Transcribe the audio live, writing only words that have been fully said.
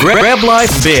Grab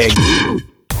life big.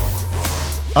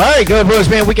 All right, good boys,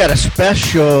 man. We got a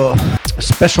special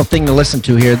thing to listen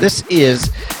to here. This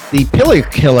is the Pillar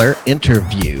Killer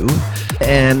interview,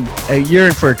 and you're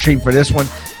in for a treat for this one.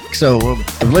 So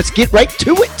let's get right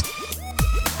to it.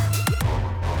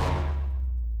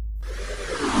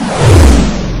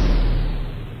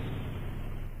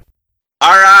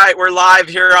 All right, we're live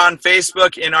here on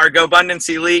Facebook in our GoBundance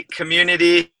Elite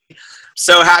community.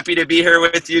 So happy to be here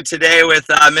with you today with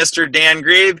Mr. Dan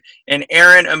Grebe and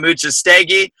Aaron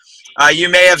Amuchastegui. You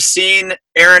may have seen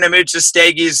Aaron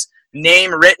Amuchastegui's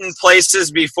name written places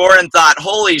before and thought,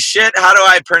 holy shit, how do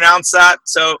I pronounce that?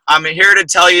 So I'm here to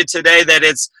tell you today that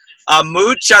it's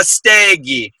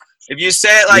Amuchastegui. If you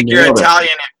say it like you're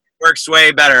Italian, it works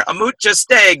way better.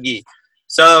 Amuchastegui.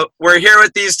 So we're here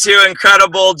with these two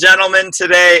incredible gentlemen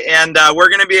today, and we're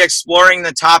going to be exploring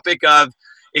the topic of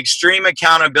extreme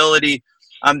accountability.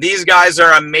 These guys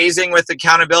are amazing with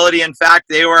accountability. In fact,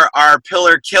 they were our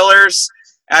Pillar Killers,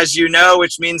 as you know,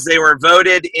 which means they were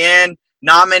voted in,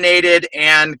 nominated,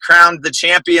 and crowned the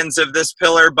champions of this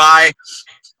pillar by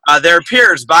their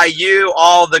peers, by you,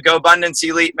 all the GoBundance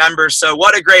Elite members. So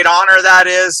what a great honor that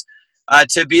is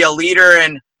to be a leader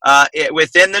and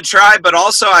within the tribe. But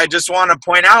also, I just want to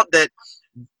point out that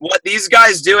what these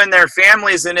guys do in their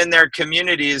families and in their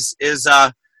communities is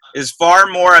far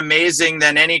more amazing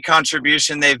than any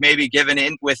contribution they've maybe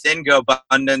given within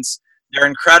GoBundance. They're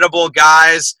incredible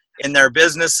guys in their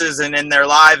businesses and in their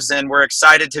lives, and we're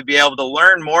excited to be able to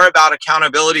learn more about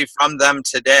accountability from them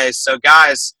today. So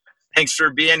guys, thanks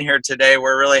for being here today.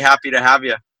 We're really happy to have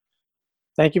you.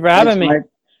 Thank you for having me. Mike.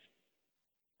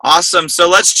 Awesome. So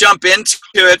let's jump into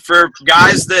it. For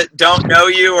guys that don't know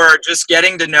you or just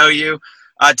getting to know you,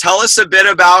 tell us a bit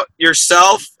about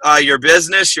yourself, your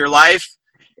business, your life.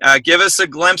 Give us a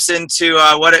glimpse into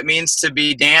what it means to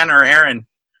be Dan or Aaron.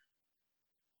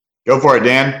 Go for it,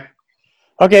 Dan.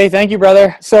 Okay, thank you,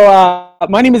 brother. So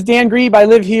my name is Dan Grebe. I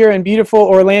live here in beautiful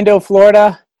Orlando,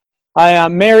 Florida. I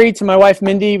am married to my wife,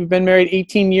 Mindy. We've been married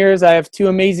 18 years. I have two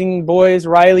amazing boys,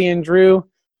 Riley and Drew.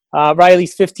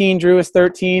 Riley's 15, Drew is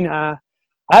 13. I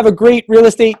have a great real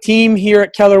estate team here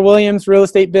at Keller Williams Real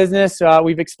Estate Business.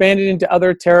 We've expanded into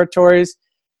other territories.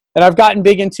 And I've gotten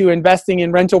big into investing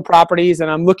in rental properties, and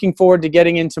I'm looking forward to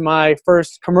getting into my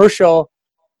first commercial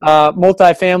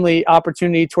multifamily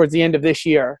opportunity towards the end of this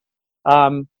year.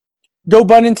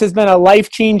 GoBundance has been a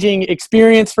life-changing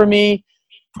experience for me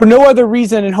for no other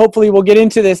reason, and hopefully we'll get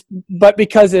into this, but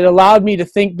because it allowed me to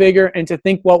think bigger and to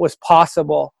think what was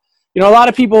possible. You know, a lot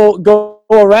of people go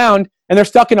around and they're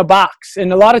stuck in a box,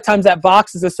 and a lot of times that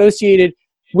box is associated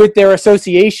with their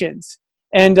associations.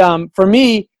 And for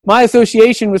me, my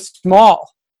association was small,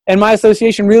 and my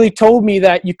association really told me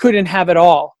that you couldn't have it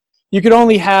all. You could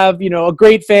only have, a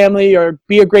great family or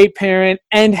be a great parent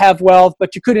and have wealth,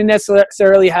 but you couldn't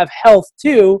necessarily have health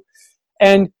too.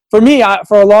 And for me,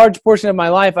 for a large portion of my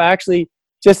life, I actually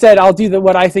just said, I'll do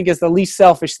what I think is the least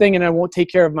selfish thing, and I won't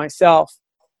take care of myself.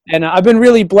 And I've been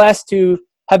really blessed to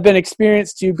have been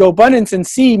experienced to GoBundance and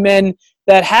see men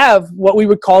that have what we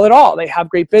would call it all. They have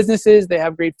great businesses, they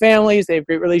have great families, they have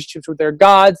great relationships with their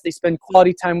gods, they spend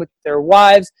quality time with their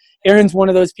wives. Aaron's one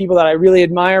of those people that I really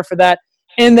admire for that.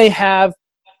 And they have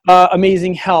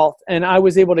amazing health. And I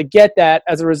was able to get that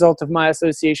as a result of my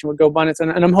association with GoBundance.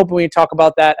 And I'm hoping we can talk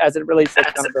about that as it relates to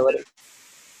accountability.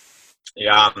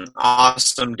 Yeah,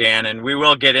 awesome, Dan. And we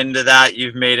will get into that.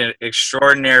 You've made an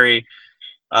extraordinary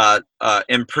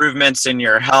improvements in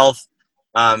your health.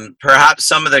 Perhaps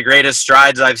some of the greatest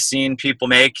strides I've seen people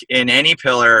make in any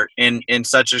pillar in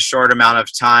such a short amount of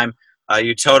time.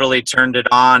 You totally turned it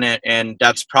on, and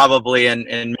that's probably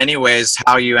in many ways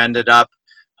how you ended up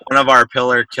one of our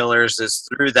Pillar Killers, is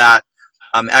through that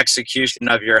execution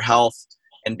of your health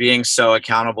and being so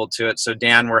accountable to it. So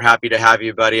Dan, we're happy to have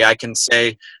you, buddy. I can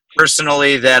say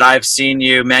personally that I've seen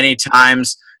you many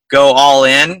times go all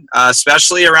in,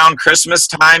 especially around Christmas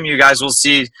time. You guys will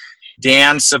see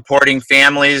Dan supporting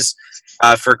families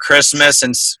for Christmas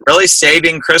and really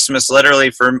saving Christmas literally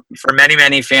for many,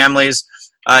 many families.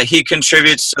 He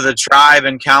contributes to the tribe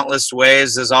in countless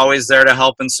ways, is always there to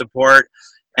help and support.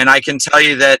 And I can tell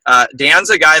you that Dan's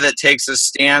a guy that takes a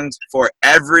stand for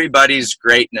everybody's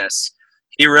greatness.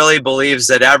 He really believes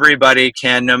that everybody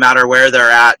can, no matter where they're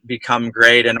at, become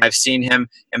great. And I've seen him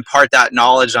impart that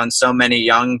knowledge on so many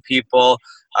young people,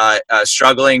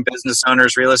 struggling business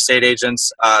owners, real estate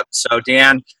agents. So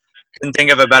Dan, couldn't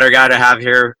think of a better guy to have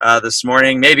here this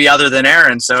morning, maybe other than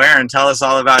Aaron. So Aaron, tell us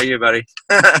all about you, buddy.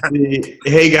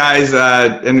 Hey guys,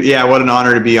 and yeah, what an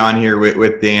honor to be on here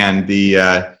with Dan.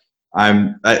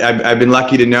 I've been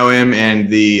lucky to know him,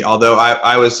 and although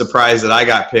I was surprised that I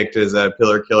got picked as a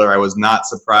pillar killer, I was not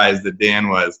surprised that Dan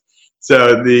was.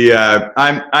 So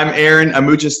I'm Aaron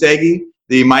Amuchastegui.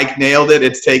 The Mike nailed it.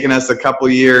 It's taken us a couple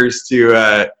years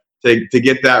to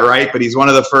get that right, but he's one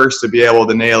of the first to be able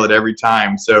to nail it every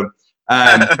time. So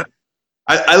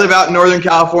I live out in Northern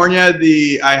California.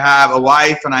 I have a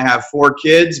wife and I have 4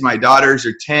 kids. My daughters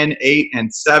are 10, 8,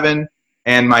 and 7,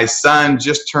 and my son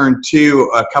just turned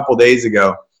 2 a couple days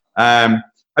ago. I've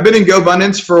been in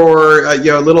GoBundance for a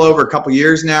little over a couple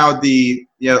years now. I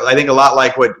think a lot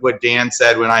like what Dan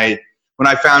said, when I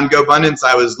found GoBundance,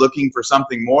 I was looking for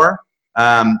something more.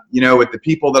 With the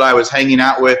people that I was hanging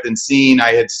out with and seeing,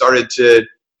 I had started to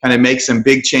kind of make some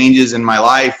big changes in my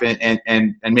life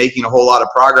and making a whole lot of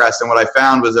progress. And what I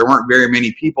found was there weren't very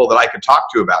many people that I could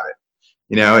talk to about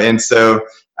it, And so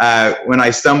when I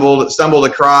stumbled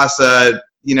across,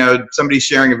 somebody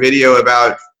sharing a video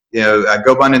about,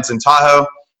 GoBundance in Tahoe, I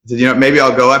said, maybe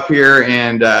I'll go up here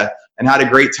and had a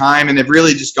great time, and they've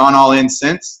really just gone all in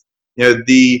since.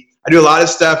 I do a lot of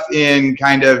stuff in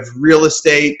kind of real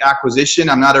estate acquisition.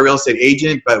 I'm not a real estate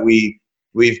agent, but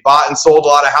we've bought and sold a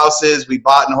lot of houses. We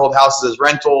bought and hold houses as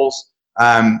rentals.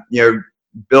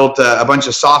 Built a bunch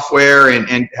of software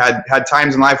and had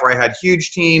times in life where I had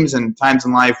huge teams and times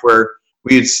in life where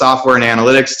we used software and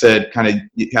analytics to kind of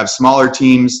have smaller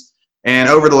teams. And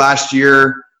over the last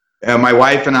year, my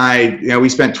wife and I, we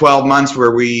spent 12 months where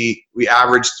we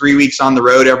averaged 3 weeks on the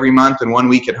road every month and 1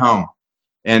 week at home.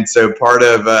 And so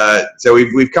so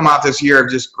we've come off this year of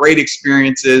just great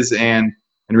experiences and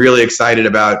really excited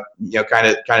about, kind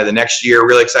of the next year.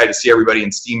 Really excited to see everybody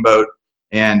in Steamboat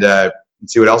and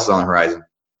see what else is on the horizon.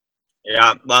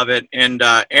 Yeah, love it. And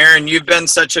Aaron, you've been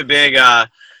such a big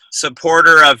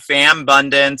supporter of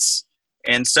FamBundance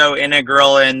and so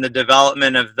integral in the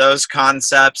development of those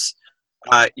concepts.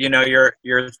 Your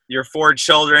 4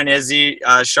 children, Izzy,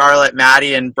 Charlotte,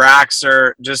 Maddie, and Brax,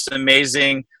 are just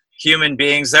amazing human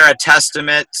beings. They're a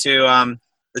testament to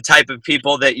the type of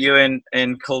people that you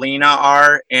and Kalina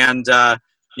are. And,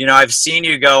 I've seen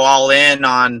you go all in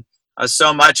on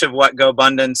so much of what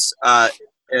GoBundance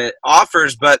it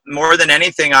offers, but more than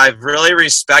anything, I've really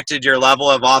respected your level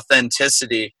of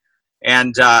authenticity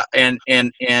and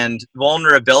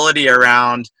vulnerability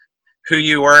around who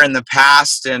you were in the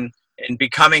past and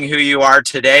becoming who you are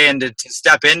today, and to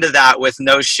step into that with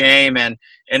no shame. And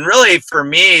really for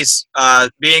me,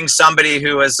 being somebody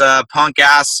who was a punk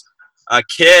ass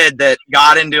kid that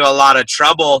got into a lot of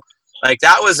trouble, like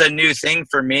that was a new thing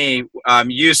for me.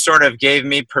 You sort of gave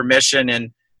me permission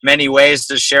in many ways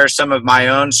to share some of my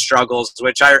own struggles,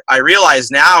 which I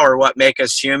realize now are what make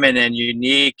us human and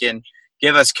unique and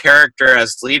give us character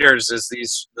as leaders, is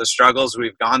the struggles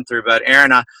we've gone through. But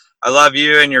Aaron, I love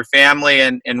you and your family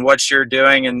and what you're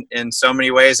doing in so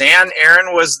many ways. And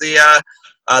Aaron was the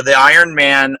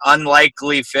Ironman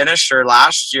unlikely finisher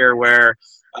last year, where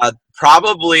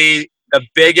probably the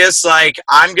biggest,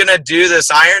 I'm going to do this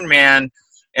Ironman,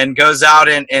 and goes out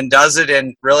and does it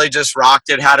and really just rocked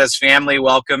it, had his family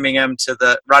welcoming him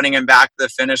running him back to the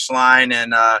finish line,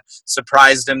 and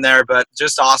surprised him there. But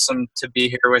just awesome to be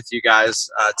here with you guys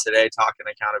today talking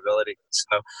accountability.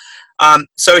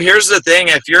 So here's the thing.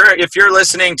 If you're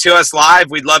listening to us live,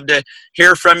 we'd love to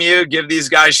hear from you. Give these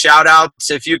guys shout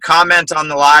outs. If you comment on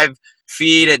the live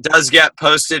feed, it does get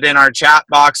posted in our chat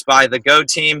box by the Go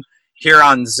team here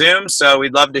on Zoom. So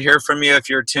we'd love to hear from you if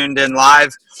you're tuned in live.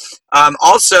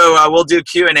 Also, we'll do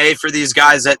Q&A for these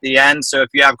guys at the end. So if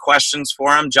you have questions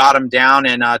for them, jot them down,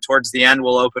 and towards the end,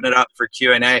 we'll open it up for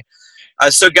Q&A.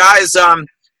 So guys,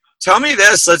 tell me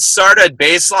this. Let's start at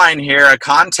baseline here. A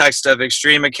context of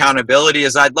extreme accountability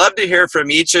is I'd love to hear from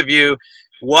each of you.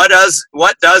 What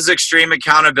does extreme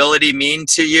accountability mean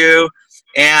to you?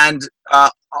 And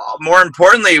more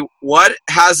importantly, what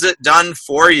has it done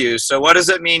for you? So what does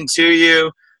it mean to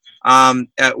you?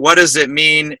 What does it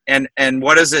mean? And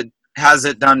what has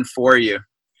it done for you?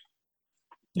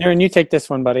 Aaron, you take this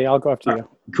one, buddy. I'll go after you.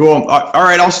 Cool. All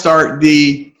right, I'll start.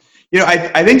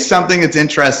 I think something that's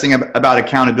interesting about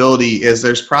accountability is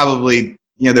there's probably,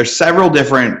 there's several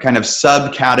different kind of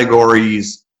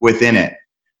subcategories within it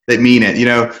that mean it.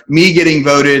 Me getting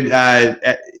voted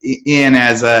in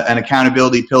as an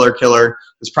accountability pillar killer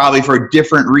is probably for a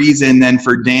different reason than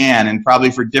for Dan, and probably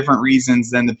for different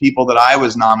reasons than the people that I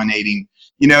was nominating.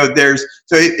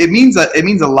 It means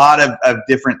a lot of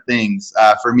different things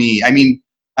for me. I mean,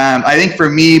 I think for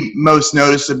me, most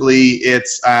noticeably,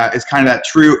 it's kind of that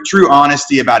true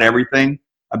honesty about everything,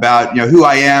 about who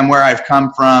I am, where I've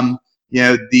come from,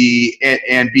 and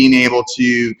being able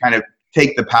to kind of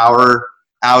take the power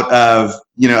out of,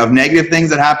 of negative things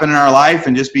that happen in our life,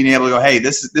 and just being able to go, hey,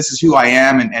 this is who I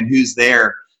am and who's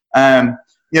there.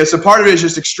 So part of it is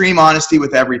just extreme honesty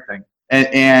with everything.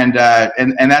 And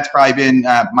that's probably been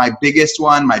my biggest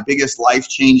one, my biggest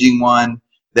life-changing one,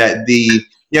 that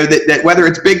that whether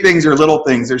it's big things or little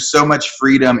things, there's so much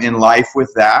freedom in life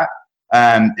with that.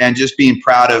 And just being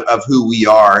proud of who we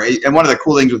are. And one of the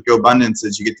cool things with GoBundance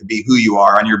is you get to be who you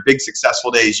are. On your big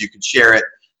successful days, you could share it.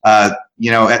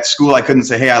 At school, I couldn't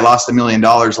say, hey, I lost $1 million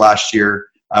last year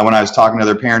when I was talking to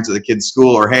other parents at the kids'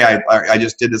 school, or hey, I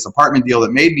just did this apartment deal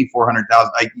that made me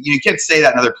 $400,000. You can't say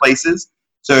that in other places.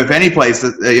 So if any place,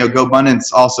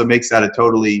 GoBundance also makes that a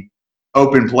totally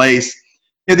open place.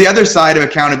 The other side of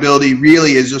accountability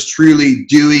really is just truly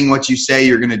doing what you say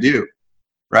you're going to do.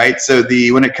 Right. So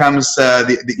when it comes to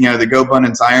the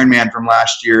GoBundance Ironman from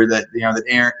last year, that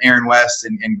Aaron West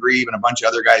and Grieve and a bunch of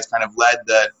other guys kind of led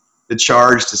the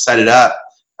charge to set it up.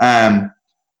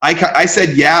 I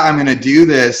said, yeah, I'm going to do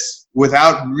this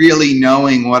without really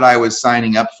knowing what I was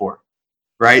signing up for.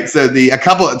 Right. So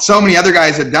so many other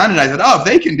guys had done it. I said, oh, if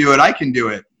they can do it, I can do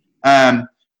it.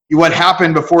 What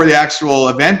happened before the actual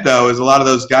event, though, is a lot of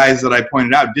those guys that I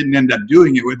pointed out didn't end up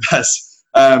doing it with us.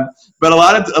 But a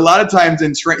lot of times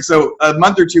so a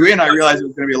month or two in, I realized it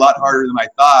was going to be a lot harder than I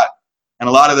thought. And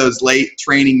a lot of those late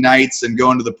training nights and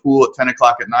going to the pool at 10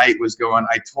 o'clock at night was going,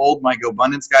 I told my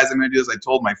GoBundance guys I'm going to do this. I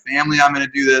told my family I'm going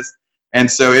to do this. And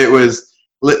so it was,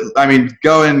 going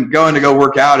to go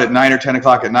work out at 9 or 10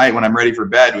 o'clock at night when I'm ready for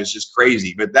bed was just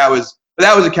crazy. But that was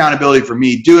accountability for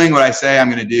me. Doing what I say I'm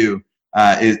going to do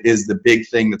is the big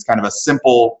thing. That's kind of a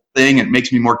simple thing. It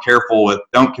makes me more careful with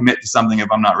don't commit to something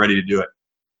if I'm not ready to do it.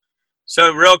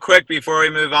 So real quick before we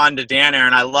move on to Dan,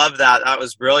 Aaron, I love that. That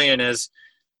was brilliant.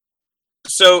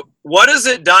 So what has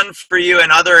it done for you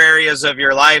in other areas of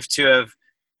your life to have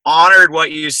honored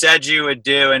what you said you would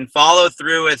do and follow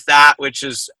through with that, which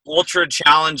is ultra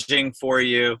challenging for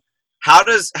you? What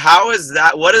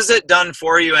has it done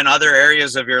for you in other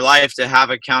areas of your life to have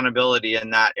accountability in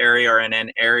that area or in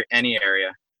any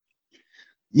area?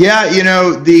 Yeah.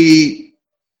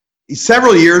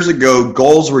 Several years ago,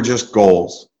 goals were just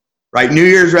goals. Right, New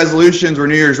Year's resolutions were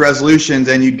New Year's resolutions,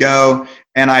 and you'd go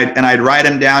and I'd write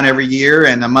them down every year,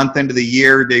 and a month into the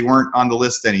year they weren't on the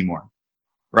list anymore,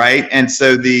 right? And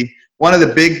so one of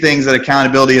the big things that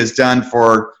accountability has done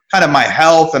for kind of my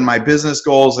health and my business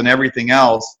goals and everything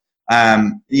else,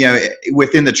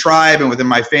 within the tribe and within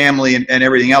my family and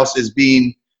everything else, is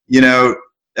being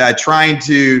trying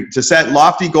to set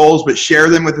lofty goals but share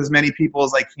them with as many people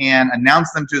as I can,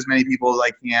 announce them to as many people as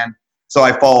I can. So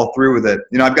I follow through with it.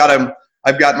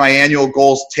 I've got my annual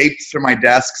goals taped to my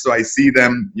desk, so I see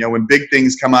them. When big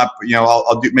things come up,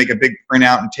 I'll make a big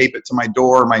printout and tape it to my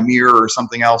door or my mirror or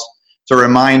something else to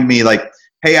remind me, like,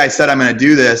 hey, I said I'm going to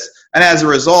do this. And as a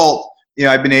result,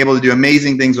 I've been able to do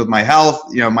amazing things with my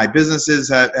health. My businesses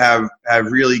have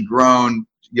really grown,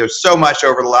 so much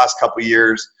over the last couple of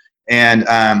years, and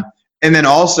then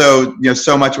also,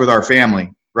 so much with our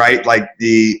family. Right, like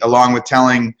along with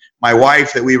telling my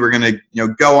wife that we were going to,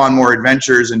 go on more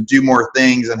adventures and do more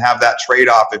things and have that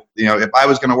trade-off. If I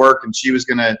was going to work and she was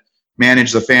going to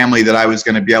manage the family, that I was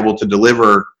going to be able to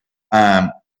deliver,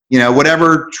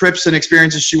 whatever trips and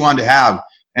experiences she wanted to have.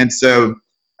 And so,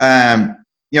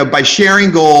 by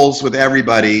sharing goals with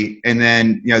everybody, and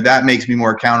then, that makes me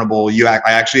more accountable. I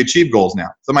actually achieve goals now.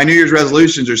 So my New Year's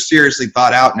resolutions are seriously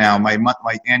thought out now. My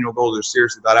annual goals are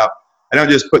seriously thought out. I don't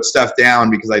just put stuff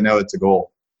down because I know it's a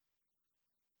goal.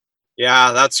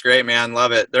 Yeah, that's great, man.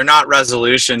 Love it. They're not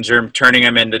resolutions. You're turning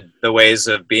them into the ways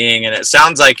of being. And it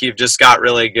sounds like you've just got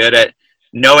really good at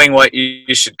knowing what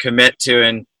you should commit to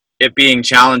and it being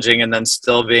challenging, and then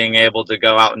still being able to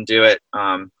go out and do it,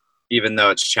 even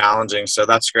though it's challenging. So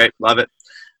that's great. Love it.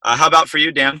 How about for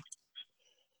you, Dan?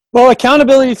 Well,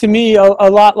 accountability to me, a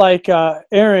lot like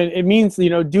Aaron, it means,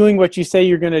 doing what you say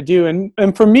you're going to do.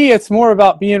 And for me, it's more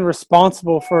about being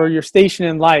responsible for your station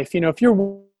in life. If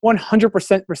you're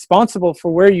 100% responsible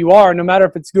for where you are, no matter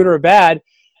if it's good or bad,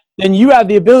 then you have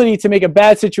the ability to make a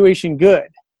bad situation good,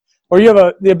 or you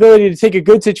have the ability to take a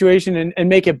good situation and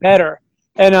make it better.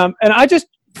 And I just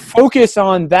focus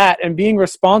on that and being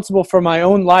responsible for my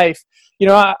own life.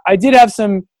 I did have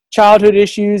some childhood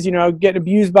issues, getting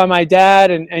abused by my dad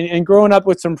and growing up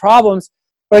with some problems,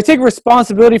 but I take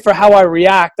responsibility for how I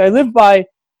react. I live by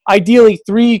ideally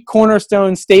 3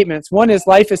 cornerstone statements. One is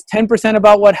life is 10%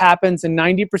 about what happens and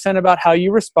 90% about how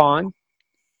you respond.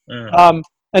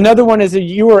 Another one is that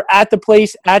you are at the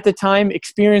place at the time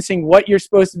experiencing what you're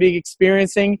supposed to be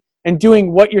experiencing and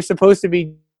doing what you're supposed to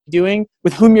be doing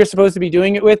with whom you're supposed to be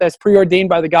doing it with, as preordained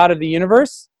by the God of the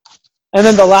universe. And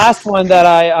then the last one that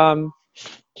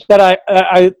that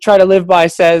I try to live by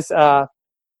says,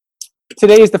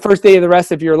 today is the first day of the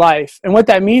rest of your life. And what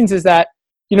that means is that,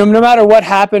 no matter what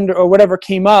happened or whatever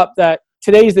came up, that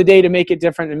today is the day to make it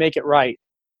different and make it right.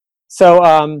 So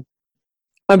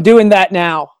I'm doing that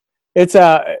now. It's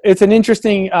an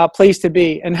interesting place to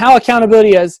be. And how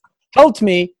accountability has helped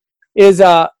me is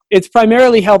it's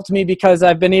primarily helped me because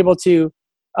I've been able to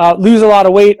lose a lot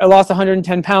of weight. I lost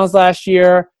 110 pounds last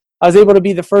year. I was able to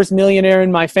be the first millionaire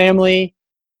in my family.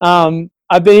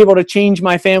 I've been able to change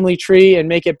my family tree and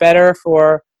make it better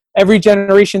for every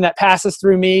generation that passes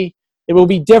through me. It will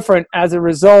be different as a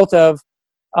result of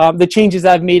the changes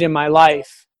I've made in my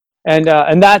life. And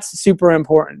that's super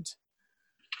important.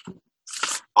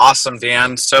 Awesome,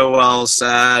 Dan. So well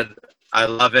said. I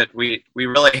love it. We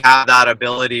really have that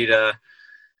ability to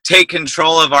take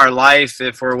control of our life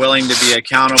if we're willing to be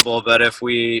accountable. But if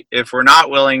we're not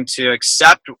willing to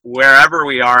accept wherever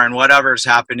we are and whatever's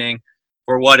happening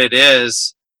for what it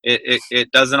is,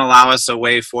 it doesn't allow us a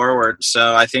way forward.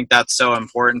 So I think that's so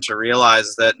important to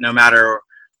realize that no matter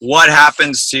what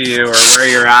happens to you or where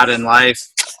you're at in life,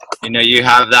 you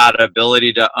have that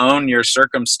ability to own your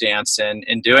circumstance, and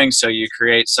in doing so, you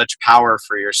create such power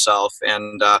for yourself.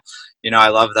 And I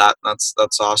love that.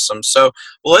 That's awesome. So,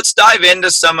 well, let's dive into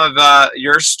some of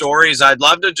your stories. I'd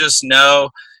love to just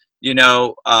know,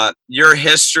 your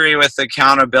history with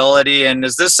accountability. And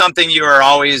is this something you are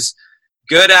always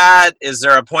good at? Is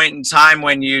there a point in time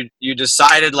when you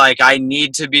decided, like, I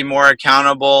need to be more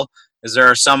accountable? Is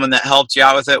there someone that helped you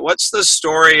out with it? What's the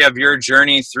story of your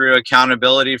journey through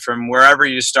accountability from wherever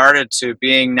you started to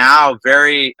being now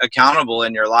very accountable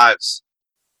in your lives?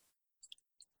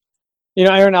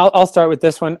 Aaron, I'll start with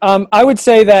this one. I would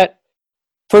say that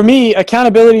for me,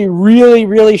 accountability really,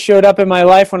 really showed up in my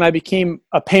life when I became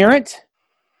a parent.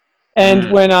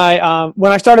 And when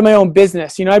I started my own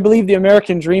business. I believe the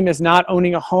American dream is not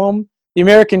owning a home. The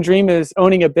American dream is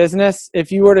owning a business.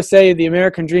 If you were to say the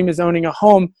American dream is owning a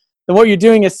home, then what you're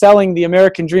doing is selling the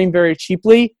American dream very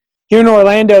cheaply. Here in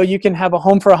Orlando, you can have a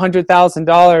home for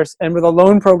 $100,000, and with a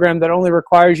loan program that only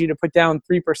requires you to put down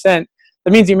 3%,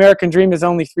 that means the American dream is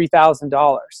only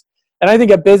 $3,000. And I think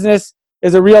a business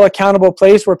is a real accountable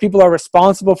place where people are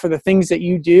responsible for the things that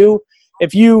you do.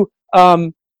 If you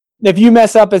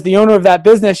mess up as the owner of that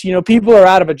business, people are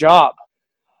out of a job.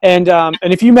 And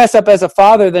if you mess up as a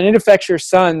father, then it affects your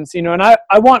sons, and I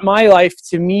want my life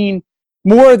to mean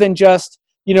more than just,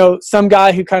 some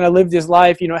guy who kind of lived his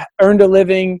life, earned a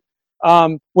living,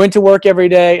 went to work every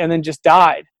day and then just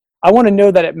died. I want to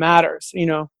know that it matters.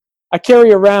 I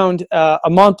carry around a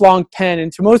Mont Blanc pen,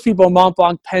 and to most people, Mont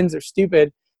Blanc pens are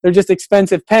stupid. They're just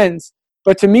expensive pens.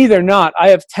 But to me, they're not. I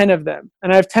have 10 of them,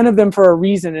 and I have 10 of them for a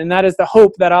reason, and that is the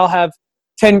hope that I'll have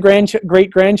 10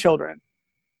 great-grandchildren,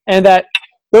 and that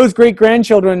those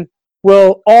great-grandchildren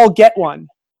will all get one.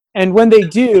 And when they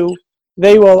do,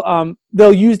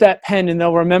 they'll use that pen and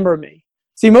they'll remember me.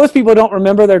 See, most people don't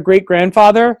remember their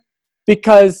great-grandfather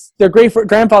because their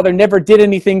great-grandfather never did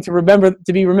anything to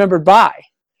be remembered by.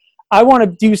 I want to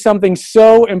do something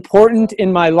so important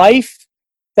in my life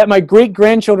that my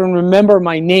great-grandchildren remember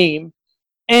my name,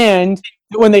 and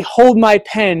when they hold my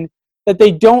pen, that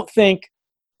they don't think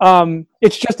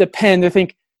it's just a pen. They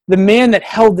think the man that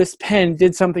held this pen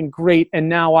did something great, and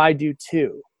now I do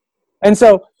too. And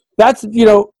so that's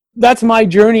my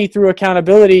journey through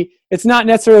accountability. It's not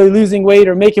necessarily losing weight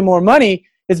or making more money.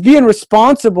 It's being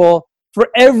responsible for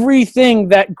everything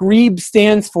that Grebe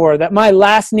stands for, that my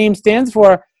last name stands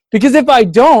for. Because if I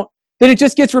don't, then it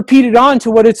just gets repeated on to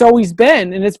what it's always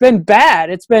been. And it's been bad.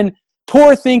 It's been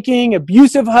poor thinking,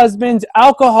 abusive husbands,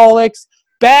 alcoholics,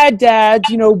 bad dads,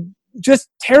 just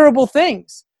terrible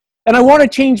things. And I want to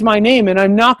change my name, and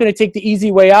I'm not going to take the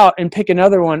easy way out and pick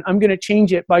another one. I'm going to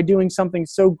change it by doing something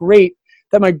so great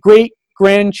that my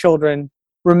great-grandchildren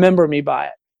remember me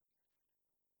by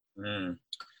it.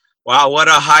 Wow, what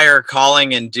a higher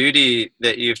calling and duty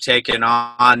that you've taken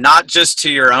on, not just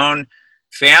to your own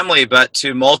family, but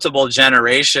to multiple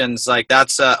generations. Like,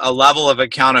 that's a level of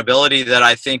accountability that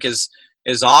I think is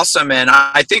awesome. And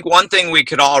I think one thing we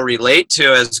could all relate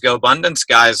to as GoBundance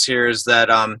guys here is that,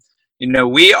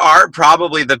 we are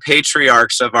probably the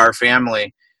patriarchs of our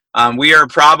family. We are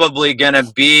probably going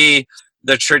to be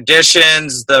the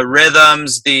traditions, the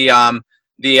rhythms, the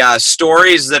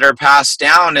stories that are passed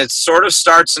down. It sort of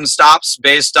starts and stops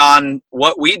based on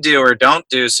what we do or don't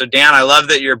do. So Dan, I love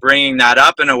that you're bringing that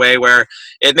up in a way where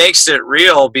it makes it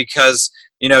real, because,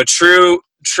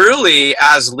 truly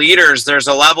as leaders, there's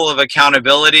a level of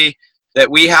accountability that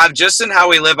we have just in how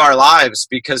we live our lives,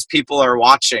 because people are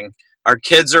watching. Our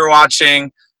kids are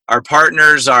watching, our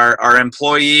partners, our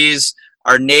employees,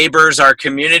 our neighbors, our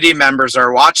community members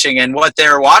are watching. And what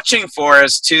they're watching for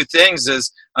is two things.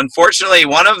 Is unfortunately,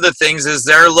 one of the things is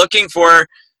they're looking for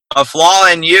a flaw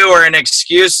in you or an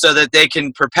excuse so that they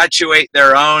can perpetuate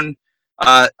their own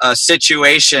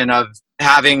situation of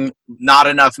having not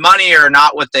enough money or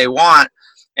not what they want.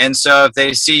 And so if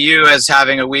they see you as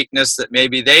having a weakness that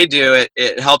maybe they do,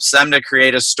 it helps them to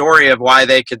create a story of why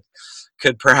they could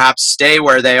perhaps stay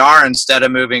where they are instead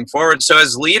of moving forward. So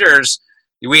as leaders,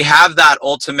 we have that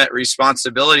ultimate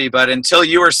responsibility. But until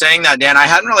you were saying that, Dan, I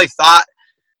hadn't really thought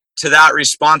to that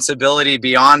responsibility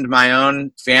beyond my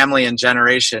own family and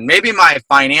generation. Maybe my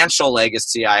financial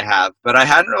legacy I have, but I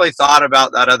hadn't really thought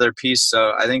about that other piece.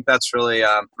 So I think that's really,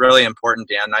 really important,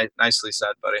 Dan. Nicely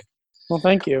said, buddy. Well,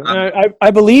 thank you.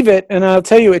 I believe it, and I'll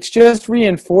tell you, it's just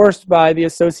reinforced by the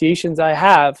associations I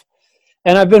have.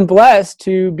 And I've been blessed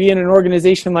to be in an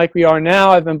organization like we are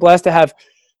now. I've been blessed to have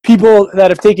people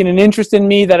that have taken an interest in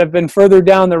me, that have been further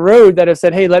down the road, that have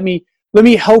said, hey, let me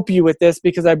help you with this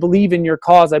because I believe in your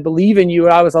cause. I believe in you.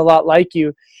 I was a lot like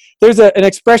you. There's an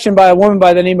expression by a woman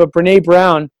by the name of Brene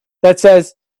Brown that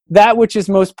says, that which is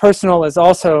most personal is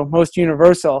also most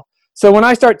universal. So when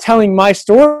I start telling my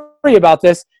story about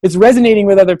this, it's resonating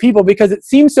with other people because it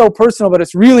seems so personal, but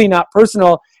it's really not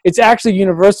personal. It's actually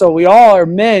universal. We all are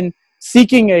men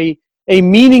seeking a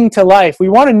meaning to life. We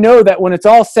want to know that when it's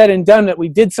all said and done, that we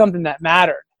did something that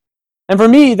mattered. And for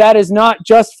me, that is not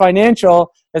just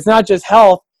financial. It's not just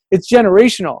health. It's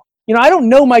generational. You know, I don't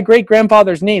know my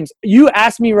great-grandfather's names. You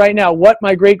ask me right now what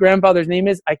my great-grandfather's name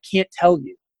is, I can't tell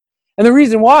you. And the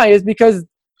reason why is because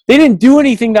they didn't do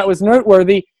anything that was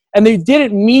noteworthy, and they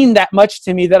didn't mean that much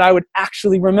to me that I would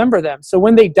actually remember them. So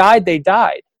when they died, they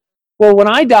died. Well, when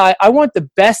I die, I want the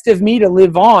best of me to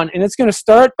live on, and it's going to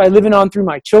start by living on through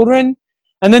my children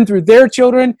and then through their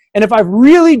children. And if I've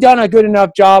really done a good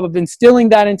enough job of instilling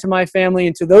that into my family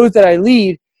and to those that I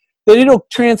lead, then it'll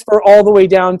transfer all the way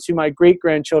down to my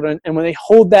great-grandchildren. And when they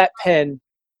hold that pen,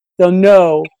 they'll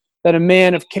know that a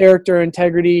man of character,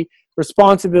 integrity,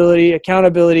 responsibility,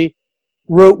 accountability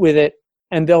wrote with it,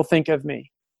 and they'll think of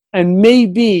me. And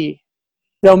maybe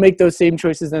they'll make those same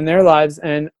choices in their lives.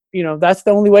 And, you know, that's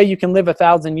the only way you can live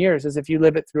 1,000 years is if you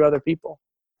live it through other people.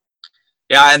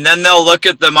 Yeah, and then they'll look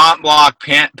at the Mont Blanc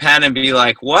pen and be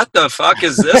like, what the fuck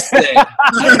is this thing?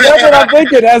 That's what I'm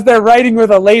thinking as they're writing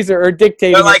with a laser or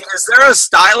dictating. They're like, is there a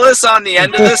stylus on the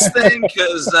end of this thing?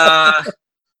 Because,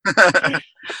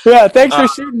 yeah, thanks for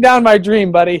shooting down my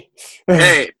dream, buddy.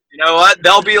 Hey, you know what?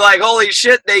 They'll be like, holy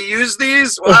shit, they use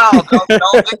these? Wow, they'll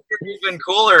think you're even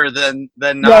cooler than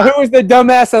not. Yeah, who was the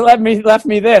dumbass that left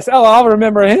me this? Oh, I'll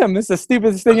remember him. This is the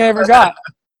stupidest thing I ever got.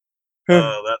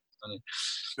 Oh, that's funny.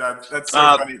 That's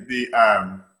so funny.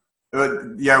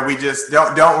 Yeah, we just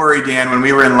don't worry, Dan. When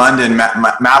we were in London,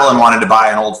 Madeline wanted to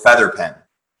buy an old feather pen,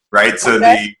 right? So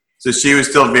okay. So she was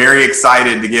still very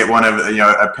excited to get one of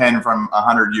a pen from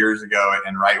 100 years ago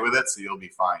and write with it. So you'll be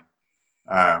fine.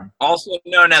 Also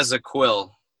known as a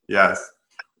quill. Yes.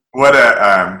 What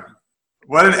an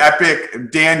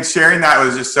epic, Dan, sharing that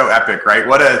was just so epic, right?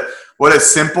 What a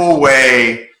simple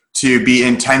way to be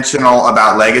intentional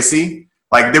about legacy.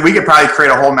 Like we could probably create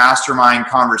a whole mastermind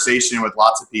conversation with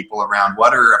lots of people around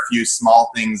what are a few small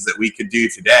things that we could do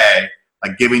today,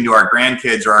 like giving to our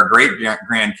grandkids or our great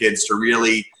grandkids to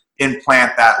really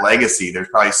implant that legacy. There's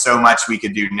probably so much we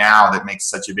could do now that makes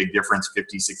such a big difference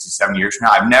 50, 60, 70 years from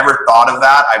now. I've never thought of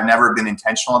that. I've never been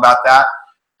intentional about that.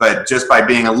 But just by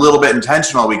being a little bit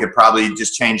intentional, we could probably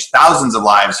just change thousands of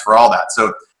lives for all that.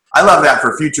 So I love that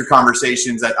for future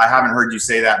conversations. I haven't heard you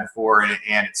say that before, and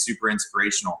it's super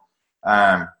inspirational.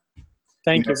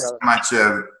 Thank you, so brother. much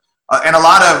of, and a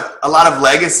lot of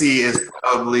legacy is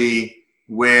probably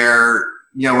where,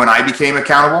 when I became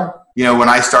accountable, when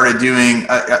I started doing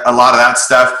a lot of that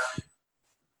stuff,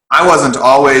 I wasn't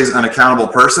always an accountable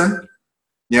person.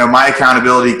 My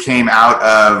accountability came out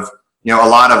of, a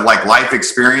lot of like life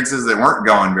experiences that weren't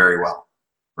going very well.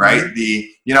 Right.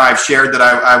 Mm-hmm. I've shared that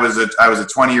I was a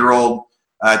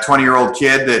 20-year-old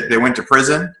kid that went to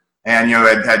prison and,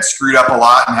 had screwed up a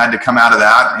lot and had to come out of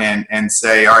that and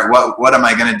say, all right, what am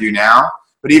I going to do now?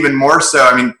 But even more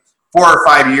so, 4 or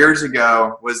 5 years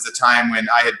ago was the time when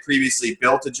I had previously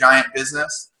built a giant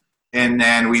business and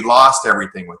then we lost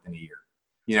everything within a year.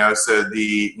 So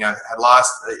had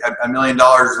lost $1 million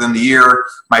within the year.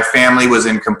 My family was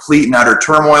in complete and utter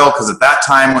turmoil because at that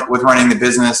time with running the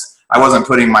business, I wasn't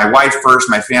putting my wife first,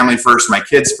 my family first, my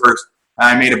kids first.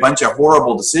 I made a bunch of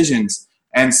horrible decisions.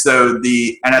 And so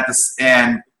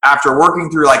and after working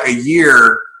through like a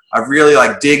year of really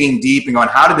like digging deep and going,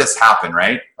 how did this happen,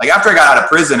 right? Like after I got out of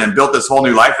prison and built this whole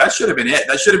new life, that should have been it.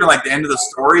 That should have been like the end of the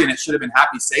story and it should have been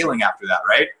happy sailing after that,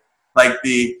 right? Like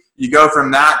you go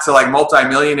from that to like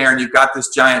multimillionaire and you've got this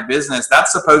giant business.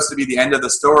 That's supposed to be the end of the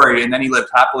story. And then he lived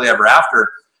happily ever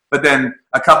after. But then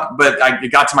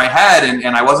it got to my head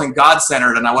and I wasn't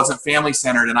God-centered and I wasn't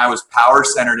family-centered and I was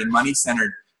power-centered and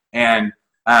money-centered. And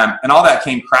all that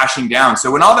came crashing down.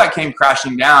 So when all that came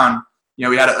crashing down,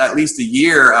 we had at least a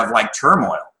year of like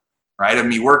turmoil, right? Of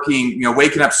me working,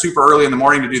 waking up super early in the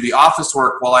morning to do the office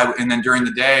work and then during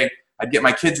the day, I'd get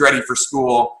my kids ready for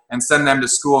school and send them to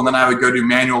school. And then I would go do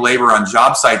manual labor on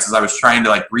job sites as I was trying to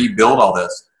like rebuild all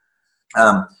this.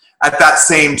 At that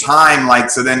same time,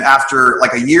 so then after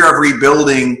like a year of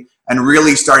rebuilding and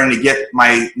really starting to get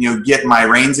my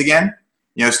reins again,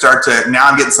 now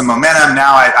I'm getting some momentum.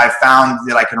 Now I found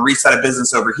that I can reset a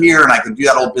business over here and I can do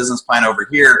that old business plan over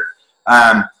here.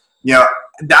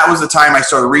 That was the time I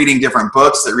started reading different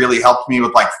books that really helped me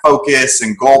with like focus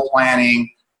and goal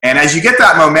planning. And as you get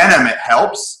that momentum, it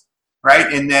helps,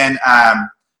 right? And then,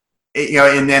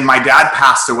 and then my dad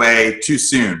passed away too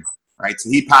soon, right? So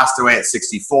he passed away at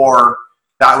 64.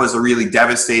 That was a really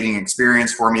devastating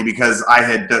experience for me because I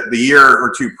had the year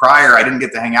or two prior, I didn't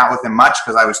get to hang out with him much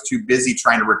because I was too busy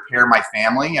trying to repair my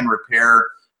family and repair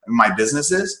my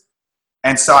businesses.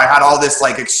 And so I had all this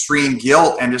like extreme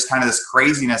guilt and just kind of this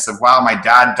craziness of, wow, my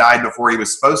dad died before he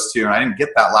was supposed to. And I didn't get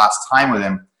that last time with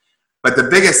him. But the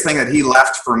biggest thing that he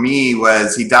left for me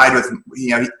was he died with,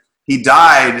 he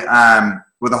died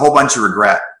with a whole bunch of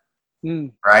regret,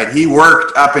 right? He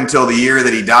worked up until the year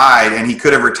that he died and he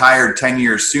could have retired 10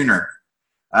 years sooner.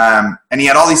 And he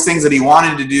had all these things that he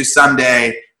wanted to do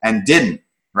someday and didn't,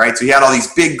 right? So he had all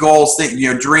these big goals,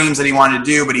 dreams that he wanted to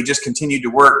do, but he just continued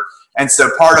to work. And so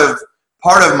part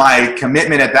of my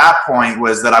commitment at that point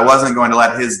was that I wasn't going to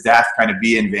let his death kind of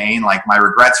be in vain, like my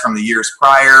regrets from the years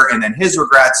prior, and then his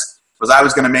regrets was I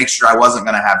was going to make sure I wasn't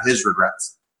going to have his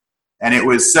regrets. And it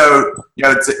was so,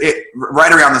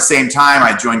 right around the same time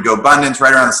I joined GoBundance,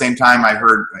 right around the same time I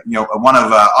heard, one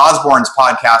of Osborne's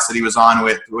podcasts that he was on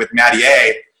with Matty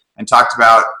A and talked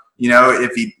about,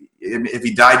 if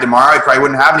he died tomorrow, he probably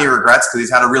wouldn't have any regrets because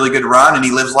he's had a really good run and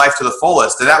he lives life to the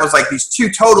fullest. And that was like these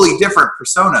two totally different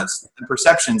personas and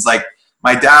perceptions. Like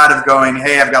my dad of going,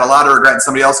 hey, I've got a lot of regret, and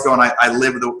somebody else going, I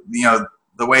live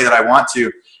the way that I want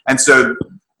to. And so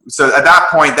at that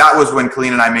point, that was when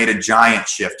Colleen and I made a giant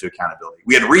shift to accountability.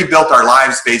 We had rebuilt our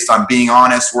lives based on being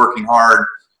honest, working hard,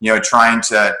 trying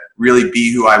to really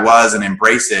be who I was and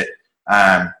embrace it.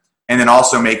 And then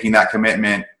also making that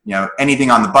commitment, anything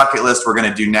on the bucket list we're going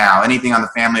to do now, anything on the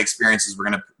family experiences we're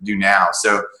going to do now.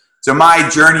 So my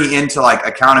journey into like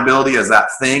accountability as that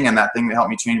thing and that thing that helped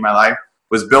me change my life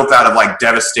was built out of like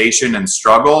devastation and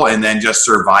struggle and then just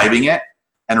surviving it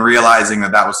and realizing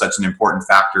that was such an important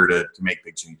factor to make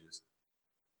big changes.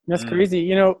 That's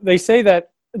crazy. They say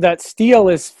that steel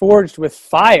is forged with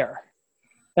fire,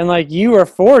 and like you are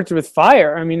forged with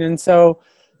fire. I mean, and so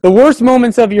the worst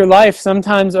moments of your life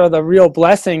sometimes are the real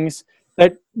blessings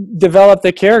that develop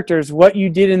the characters. What you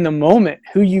did in the moment,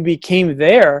 who you became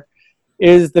there,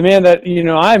 is the man that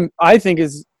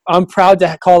I'm proud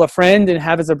to call a friend and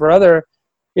have as a brother,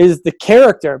 is the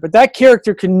character. But that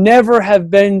character could never have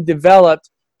been developed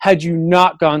had you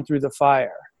not gone through the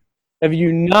fire. Have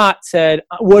you not said,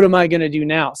 what am I going to do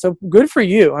now? So good for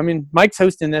you. I mean, Mike's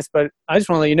hosting this, but I just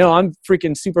want to let you know I'm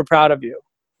freaking super proud of you.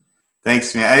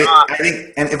 Thanks, man. I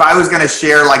think, and if I was going to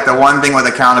share like the one thing with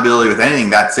accountability with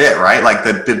anything, that's it, right? Like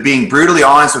the being brutally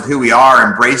honest with who we are,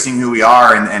 embracing who we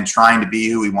are, and trying to be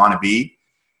who we want to be.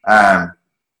 A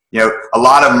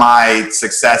lot of my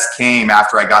success came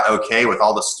after I got okay with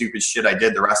all the stupid shit I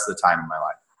did the rest of the time in my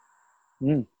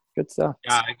life. Good stuff.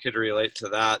 Yeah, I could relate to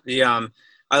that.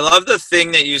 I love the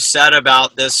thing that you said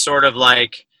about this sort of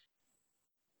like,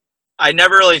 I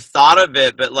never really thought of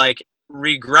it, but like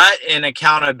regret and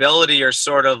accountability are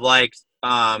sort of like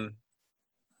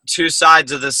two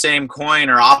sides of the same coin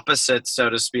or opposites, so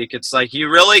to speak. It's like you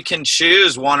really can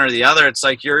choose one or the other. It's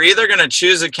like you're either going to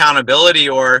choose accountability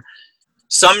or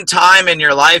sometime in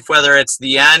your life, whether it's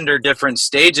the end or different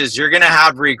stages, you're going to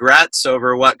have regrets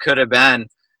over what could have been.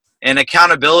 And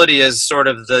accountability is sort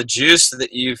of the juice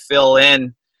that you fill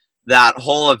in that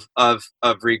hole of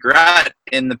regret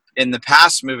in the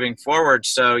past moving forward.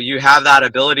 So you have that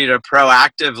ability to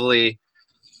proactively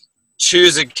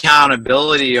choose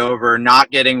accountability over not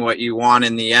getting what you want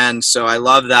in the end. So I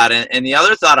love that. And the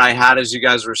other thought I had as you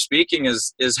guys were speaking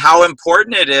is how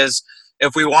important it is,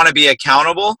 if we want to be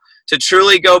accountable, to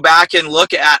truly go back and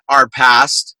look at our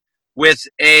past with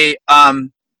a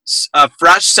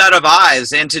fresh set of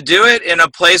eyes, and to do it in a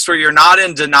place where you're not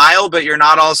in denial, but you're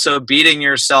not also beating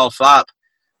yourself up,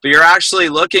 but you're actually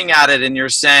looking at it and you're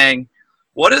saying,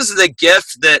 what is the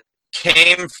gift that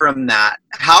came from that?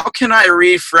 How can I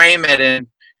reframe it and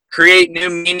create new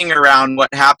meaning around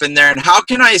what happened there? And how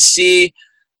can I see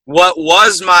what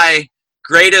was my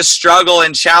greatest struggle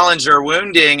and challenge or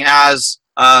wounding as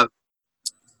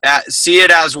see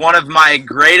it as one of my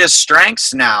greatest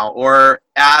strengths now, or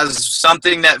as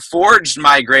something that forged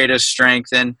my greatest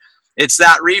strength? And it's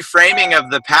that reframing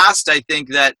of the past, I think,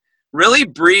 that really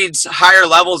breeds higher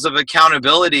levels of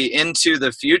accountability into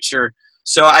the future.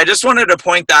 So I just wanted to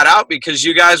point that out because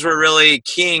you guys were really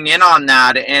keying in on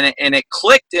that, and it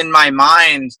clicked in my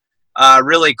mind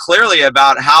really clearly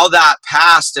about how that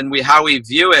past and how we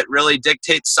view it really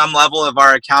dictates some level of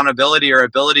our accountability or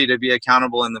ability to be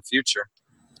accountable in the future.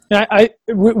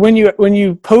 When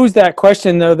you pose that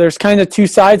question, though, there's kind of two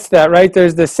sides to that, right?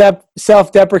 There's the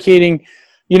self-deprecating,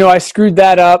 I screwed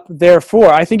that up, therefore.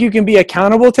 I think you can be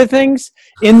accountable to things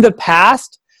in the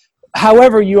past.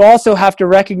 However, you also have to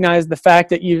recognize the fact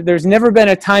that there's never been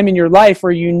a time in your life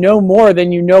where you know more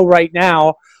than you know right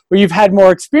now, where you've had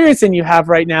more experience than you have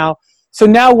right now. So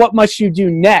now what must you do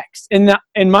next? And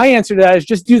my answer to that is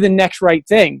just do the next right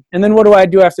thing. And then what do I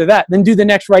do after that? Then do the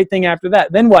next right thing after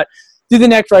that. Then what? Do the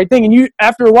next right thing. And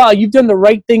after a while, you've done the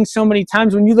right thing so many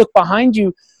times. When you look behind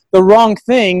you, the wrong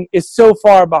thing is so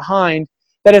far behind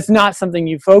that it's not something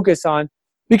you focus on.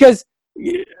 Because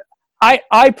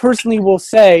I personally will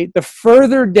say the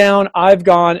further down I've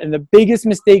gone and the biggest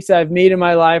mistakes I've made in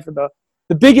my life, or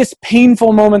the biggest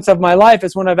painful moments of my life,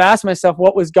 is when I've asked myself,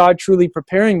 what was God truly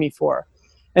preparing me for?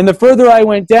 And the further I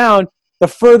went down, the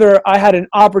further I had an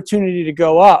opportunity to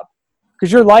go up.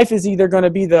 Because your life is either going to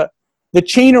be the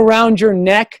chain around your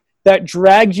neck that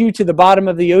drags you to the bottom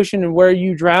of the ocean and where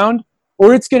you drowned,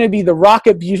 or it's going to be the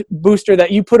rocket booster that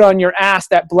you put on your ass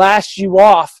that blasts you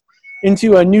off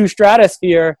into a new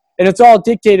stratosphere. And it's all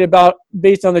dictated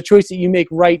based on the choice that you make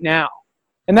right now.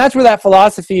 And that's where that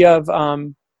philosophy of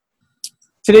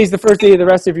today's the first day of the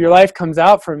rest of your life comes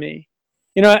out for me.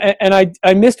 And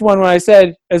I missed one when I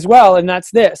said as well, and that's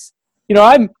this.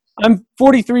 I'm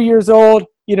 43 years old.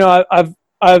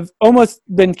 I've almost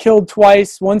been killed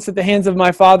twice, once at the hands of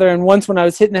my father and once when I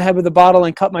was hit in the head with a bottle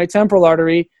and cut my temporal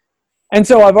artery. And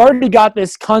so I've already got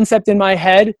this concept in my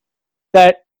head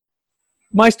that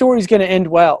my story is going to end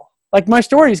well. Like, my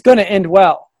story is going to end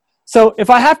well. So if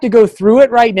I have to go through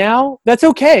it right now, that's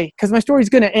okay, because my story is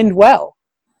going to end well.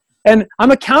 And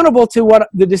I'm accountable to what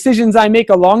the decisions I make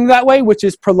along that way, which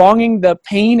is prolonging the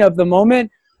pain of the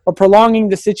moment or prolonging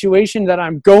the situation that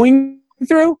I'm going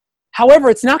through. However,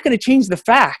 it's not going to change the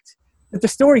fact that the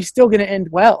story is still going to end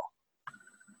well.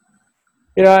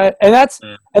 And that's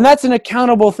an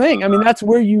accountable thing. I mean, that's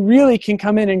where you really can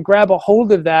come in and grab a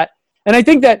hold of that. And I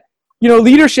think that,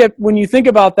 leadership, when you think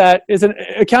about that, is an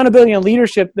accountability and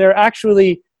leadership. They're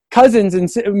actually cousins and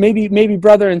maybe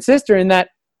brother and sister, in that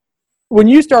when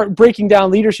you start breaking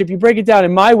down leadership, you break it down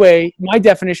in my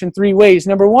definition, 3 ways.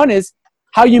 Number one is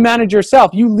how you manage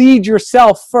yourself. You lead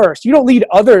yourself first. You don't lead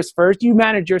others first. You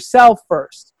manage yourself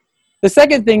first. The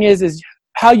second thing is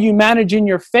how you manage in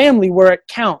your family where it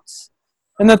counts.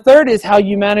 And the third is how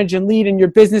you manage and lead in your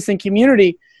business and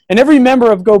community. And every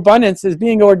member of GoBundance is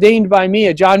being ordained by me,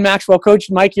 a John Maxwell coach.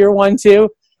 Mike, you're one too.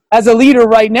 As a leader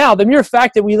right now, the mere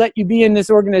fact that we let you be in this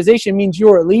organization means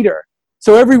you're a leader.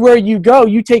 So everywhere you go,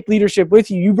 you take leadership with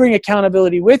you. You bring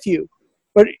accountability with you.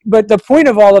 But the point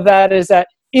of all of that is that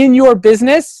in your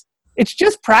business, it's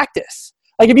just practice.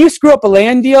 Like, if you screw up a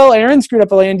land deal, Aaron screwed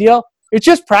up a land deal, it's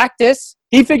just practice.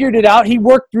 He figured it out. He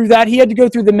worked through that. He had to go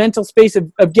through the mental space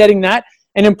of getting that.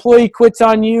 An employee quits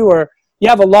on you, or you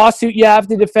have a lawsuit you have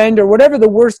to defend, or whatever the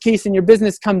worst case in your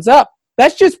business comes up.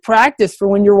 That's just practice for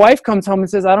when your wife comes home and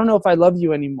says, I don't know if I love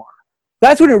you anymore.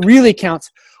 That's when it really counts.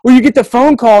 Or you get the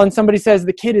phone call and somebody says,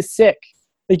 the kid is sick.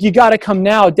 Like, you got to come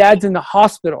now. Dad's in the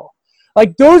hospital.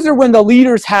 Like, those are when the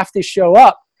leaders have to show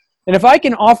up. And if I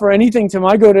can offer anything to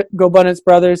my GoBundance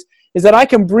brothers, is that I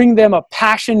can bring them a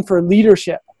passion for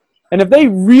leadership. And if they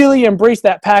really embrace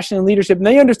that passion and leadership, and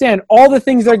they understand all the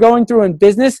things they're going through in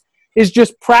business is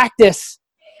just practice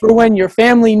for when your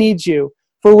family needs you,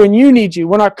 for when you need you,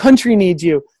 when our country needs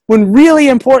you, when really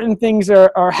important things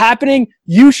are happening,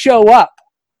 you show up.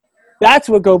 That's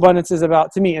what GoBundance is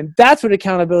about to me. And that's what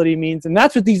accountability means. And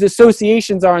that's what these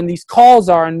associations are, and these calls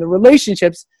are, and the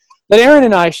relationships that Aaron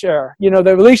and I share.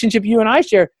 The relationship you and I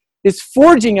share is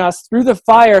forging us through the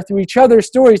fire, through each other's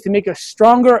stories, to make us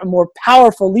stronger and more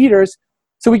powerful leaders,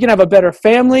 so we can have a better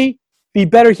family, be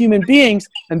better human beings,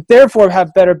 and therefore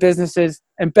have better businesses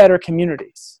and better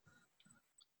communities.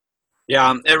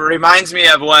 Yeah, it reminds me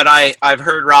of what I've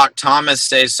heard Rock Thomas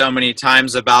say so many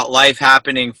times about life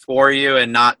happening for you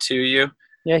and not to you.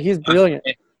 Yeah, he's brilliant.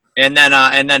 And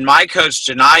then my coach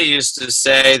Janai used to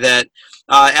say that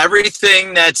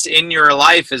everything that's in your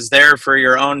life is there for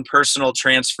your own personal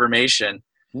transformation.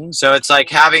 So it's like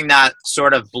having that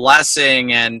sort of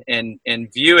blessing and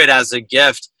view it as a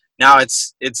gift. Now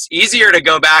it's easier to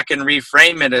go back and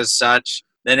reframe it as such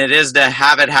than it is to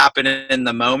have it happen in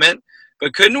the moment.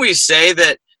 But couldn't we say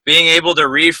that being able to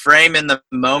reframe in the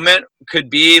moment could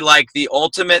be like the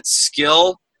ultimate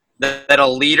skill that a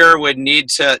leader would need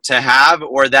to have,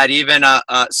 or that even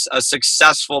a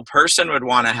successful person would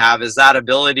want to have, is that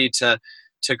ability to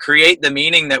create the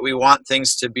meaning that we want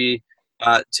things to be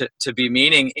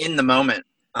meaning in the moment.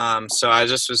 So I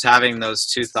just was having those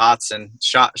two thoughts, and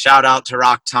shout out to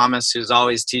Rock Thomas, who's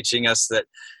always teaching us that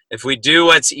if we do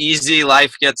what's easy,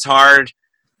 life gets hard.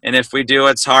 And if we do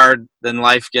what's hard, then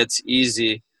life gets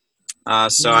easy.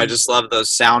 So I just love those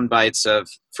sound bites of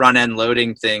front end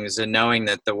loading things and knowing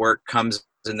that the work comes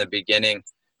in the beginning.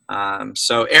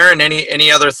 So Aaron, any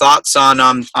other thoughts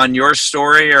on your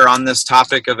story or on this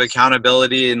topic of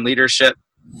accountability and leadership,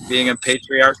 being a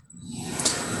patriarch?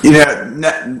 You know,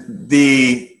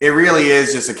 it really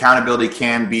is just accountability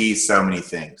can be so many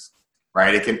things,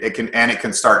 right? It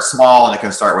can start small, and it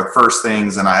can start with first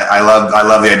things. And I love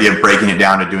the idea of breaking it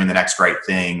down to doing the next right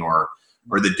thing, or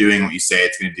the doing what you say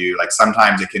it's going to do. Like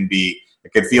sometimes it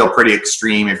could feel pretty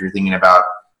extreme if you're thinking about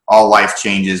all life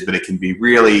changes, but it can be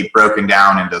really broken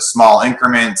down into small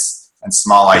increments and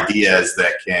small ideas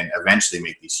that can eventually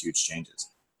make these huge changes.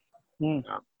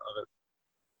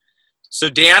 So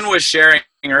Dan was sharing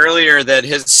earlier that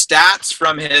his stats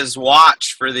from his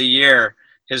watch for the year,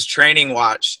 his training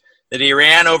watch, that he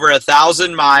ran over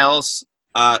 1,000 miles,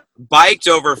 biked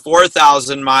over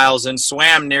 4,000 miles, and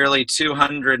swam nearly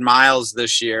 200 miles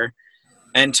this year.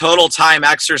 And total time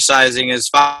exercising is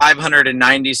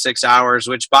 596 hours,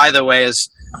 which, by the way, is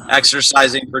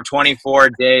exercising for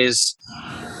 24 days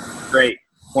straight,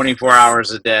 24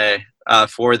 hours a day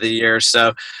for the year.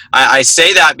 So I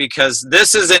say that because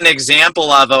this is an example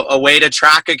of a way to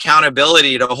track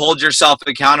accountability, to hold yourself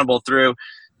accountable through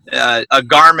a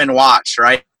Garmin watch,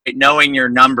 right? Knowing your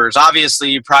numbers. Obviously,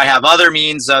 you probably have other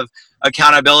means of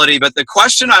accountability, but the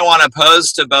question I want to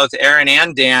pose to both Aaron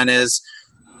and Dan is,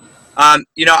 I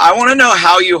want to know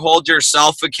how you hold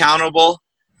yourself accountable.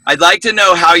 I'd like to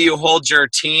know how you hold your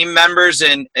team members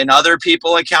and other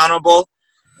people accountable.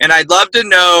 And I'd love to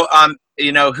know,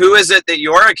 who is it that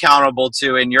you're accountable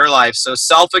to in your life? So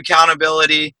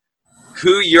self-accountability,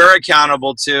 who you're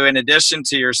accountable to in addition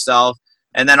to yourself,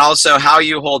 and then also how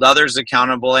you hold others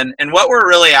accountable. And what we're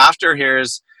really after here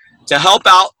is to help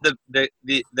out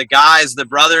the guys, the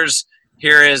brothers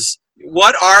here, is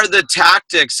what are the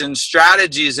tactics and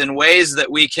strategies and ways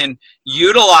that we can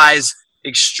utilize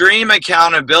extreme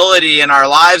accountability in our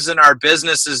lives and our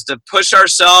businesses to push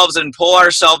ourselves and pull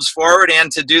ourselves forward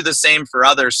and to do the same for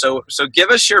others. So give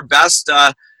us your best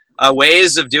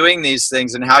ways of doing these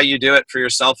things and how you do it for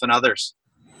yourself and others.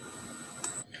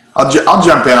 I'll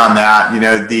jump in on that.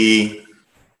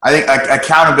 I think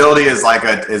accountability is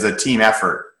a team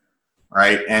effort,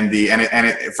 right?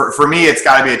 For me, it's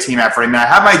got to be a team effort. I mean, I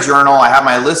have my journal, I have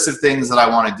my list of things that I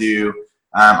want to do.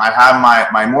 I have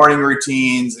my morning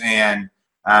routines, and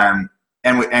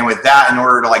with that, in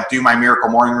order to do my miracle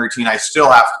morning routine, I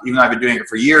still have, even though I've been doing it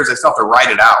for years, I still have to write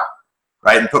it out,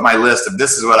 right? And put my list of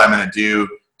this is what I'm going to do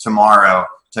tomorrow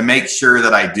to make sure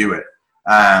that I do it.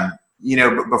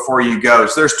 Before you go.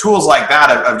 So there's tools like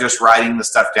that of just writing the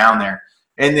stuff down there.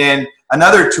 And then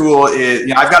another tool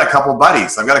is, I've got a couple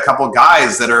buddies. I've got a couple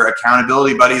guys that are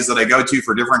accountability buddies that I go to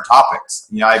for different topics.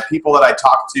 I have people that I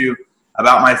talk to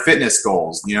about my fitness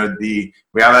goals. Dan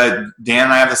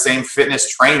and I have the same fitness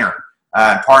trainer.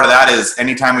 Part of that is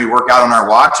anytime we work out on our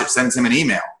watch, it sends him an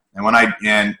email.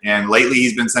 And lately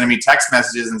he's been sending me text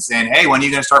messages and saying, "Hey, when are you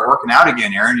going to start working out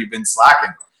again, Aaron? You've been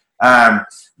slacking."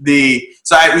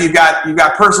 You've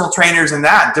got personal trainers and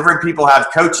that. Different people have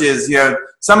coaches.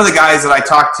 Some of the guys that I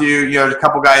talk to, a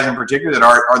couple guys in particular that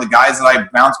are the guys that I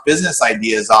bounce business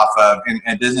ideas off of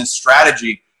and business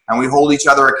strategy, and we hold each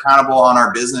other accountable on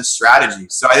our business strategy.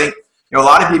 So I think a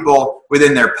lot of people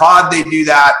within their pod, they do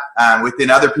that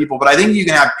within other people, but I think you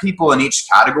can have people in each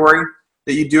category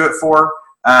that you do it for.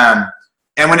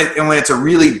 And when it's a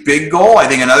really big goal, I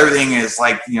think another thing is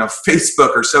Facebook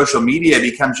or social media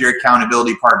becomes your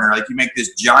accountability partner. You make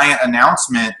this giant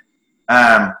announcement,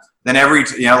 then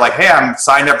hey, I'm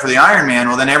signed up for the Ironman.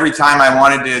 Well, then every time I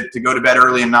wanted to go to bed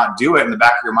early and not do it, in the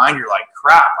back of your mind, you're like,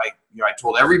 crap, I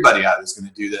told everybody I was going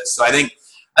to do this. So I think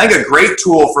a great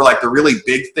tool for the really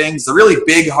big things, the really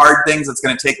big, hard things that's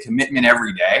going to take commitment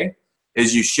every day,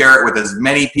 is you share it with as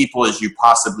many people as you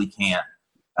possibly can.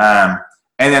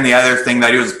 And then the other thing that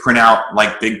I do is print out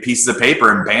like big pieces of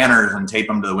paper and banners and tape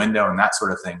them to the window and that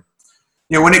sort of thing.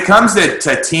 You know, when it comes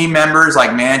to team members,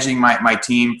 like managing my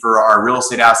team for our real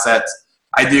estate assets,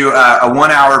 I do a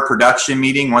 1 hour production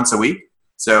meeting once a week.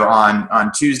 So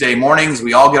on Tuesday mornings,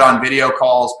 we all get on video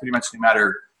calls pretty much no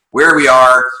matter where we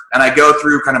are. And I go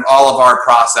through kind of all of our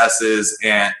processes.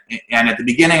 And at the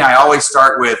beginning, I always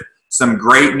start with some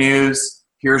great news.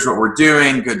 Here's what we're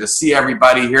doing. Good to see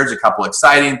everybody. Here's a couple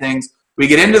exciting things. We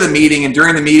get into the meeting, and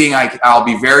during the meeting, I'll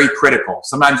be very critical,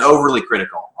 sometimes overly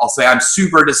critical. I'll say, I'm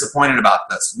super disappointed about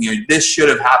this. You know, this should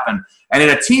have happened. And in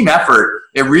a team effort,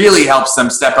 it really helps them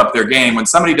step up their game. When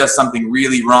somebody does something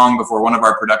really wrong before one of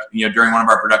our during one of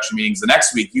our production meetings the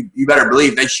next week, you better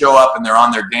believe they show up and they're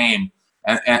on their game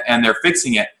and they're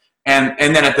fixing it. And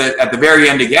then at the very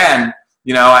end again,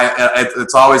 you know,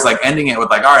 it's always like ending it with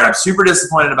like, all right, I'm super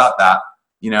disappointed about that.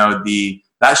 You know,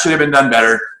 that should have been done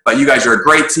better, but you guys are a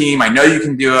great team. I know you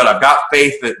can do it. I've got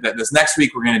faith that this next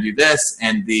week we're going to do this.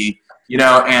 And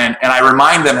and I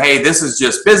remind them, hey, this is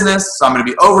just business. So I'm going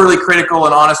to be overly critical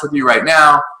and honest with you right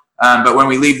now. But when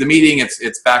we leave the meeting,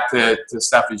 it's back to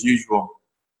stuff as usual.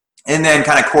 And then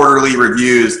kind of quarterly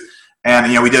reviews. And,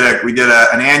 you know, we did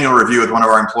an annual review with one of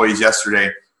our employees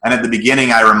yesterday. And at the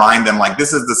beginning, I remind them, like,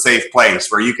 this is the safe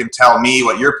place where you can tell me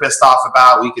what you're pissed off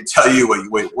about. We can tell you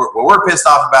what we're pissed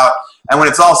off about. And when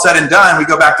it's all said and done, we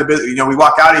go back to business. You know, we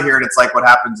walk out of here and it's like what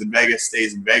happens in Vegas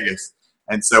stays in Vegas.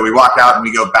 And so we walk out and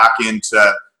we go back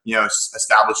into, you know,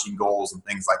 establishing goals and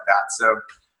things like that. So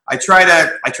I try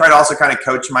to also kind of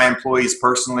coach my employees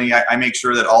personally. I make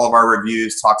sure that all of our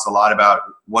reviews talks a lot about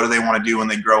what do they want to do when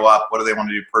they grow up? What do they want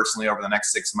to do personally over the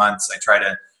next 6 months? I try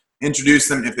to introduce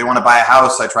them. If they want to buy a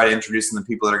house, I try to introduce them to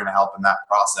people that are going to help in that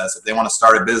process. If they want to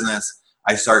start a business,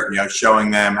 I start, you know, showing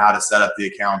them how to set up the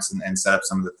accounts and set up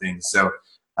some of the things. So,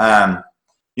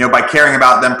 you know, by caring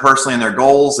about them personally and their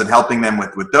goals and helping them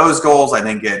with those goals, I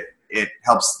think it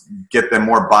helps get them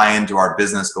more buy-in to our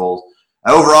business goals.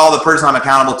 Overall, the person I'm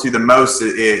accountable to the most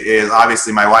is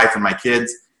obviously my wife and my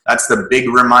kids. That's the big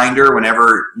reminder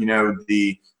whenever, you know,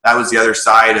 that was the other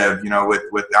side of, you know,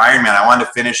 with the Ironman. I wanted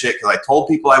to finish it because I told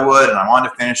people I would, and I wanted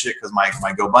to finish it because my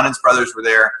GoBundance brothers were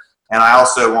there. And I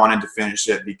also wanted to finish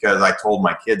it because I told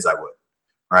my kids I would,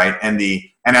 right? And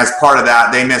as part of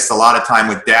that, they missed a lot of time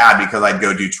with Dad because I'd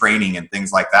go do training and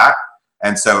things like that.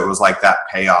 And so it was like that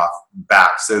payoff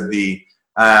back. So you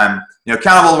know,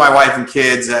 accountable to my wife and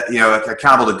kids, you know,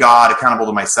 accountable to God, accountable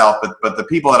to myself, but the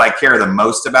people that I care the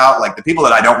most about, like the people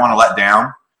that I don't want to let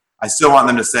down, I still want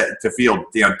them to feel,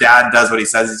 you know, Dad does what he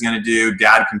says he's going to do.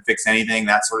 Dad can fix anything,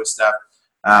 that sort of stuff.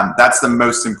 That's the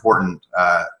most important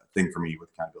thing for me with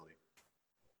accountability.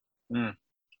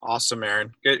 Awesome,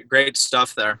 Aaron. Great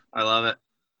stuff there. I love it.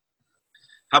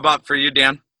 How about for you,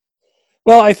 Dan?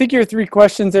 Well, I think your three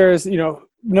questions there is, you know,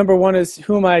 number one is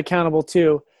who am I accountable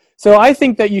to? So I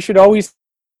think that you should always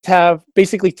have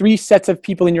basically three sets of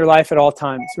people in your life at all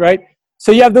times, right?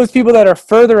 So you have those people that are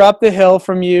further up the hill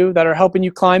from you that are helping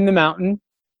you climb the mountain.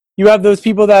 You have those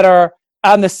people that are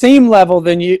on the same level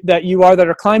that you are that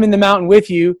are climbing the mountain with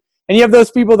you. And you have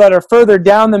those people that are further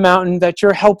down the mountain that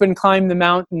you're helping climb the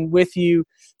mountain with you,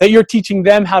 that you're teaching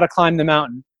them how to climb the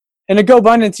mountain. And at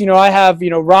GoBundance, you know, I have, you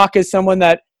know, Rock is someone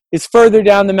that is further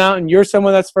down the mountain. You're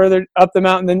someone that's further up the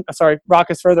mountain.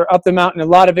 Rock is further up the mountain in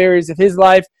a lot of areas of his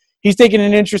life. He's taken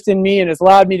an interest in me and has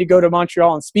allowed me to go to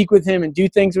Montreal and speak with him and do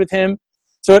things with him.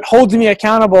 So it holds me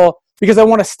accountable because I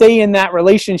want to stay in that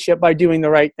relationship by doing the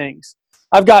right things.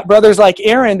 I've got brothers like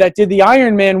Aaron that did the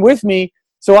Ironman with me,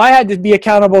 so I had to be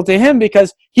accountable to him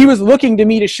because he was looking to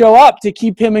me to show up to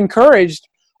keep him encouraged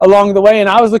along the way, and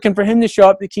I was looking for him to show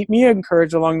up to keep me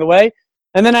encouraged along the way.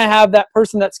 And then I have that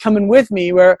person that's coming with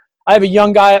me where I have a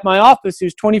young guy at my office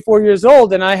who's 24 years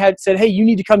old, and I had said, hey, you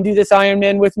need to come do this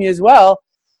Ironman with me as well.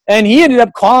 And he ended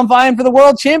up qualifying for the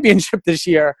World Championship this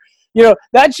year. You know,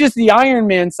 that's just the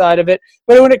Ironman side of it.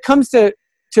 But when it comes to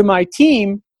my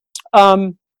team,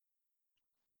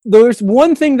 there's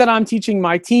one thing that I'm teaching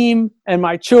my team and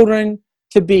my children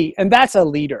to be, and that's a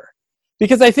leader.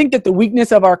 Because I think that the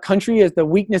weakness of our country is the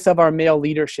weakness of our male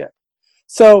leadership.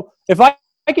 So if I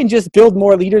can just build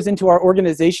more leaders into our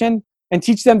organization and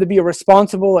teach them to be a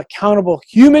responsible, accountable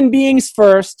human beings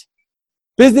first,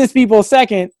 business people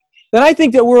second, then I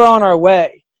think that we're on our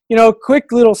way. You know, a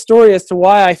quick little story as to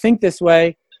why I think this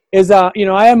way is, you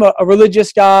know, I am a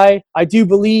religious guy. I do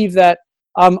believe that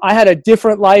I had a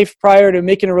different life prior to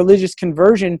making a religious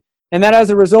conversion, and that as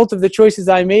a result of the choices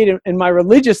I made in my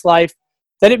religious life,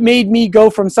 that it made me go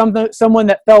from someone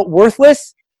that felt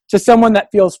worthless to someone that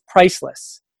feels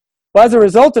priceless. Well, as a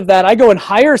result of that, I go and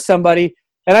hire somebody,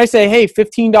 and I say, hey,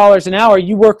 $15 an hour,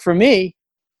 you work for me.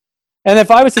 And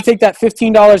if I was to take that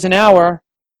 $15 an hour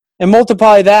and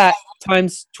multiply that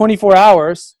times 24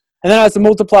 hours, and then I was to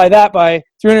multiply that by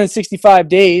 365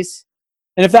 days,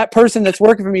 and if that person that's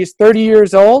working for me is 30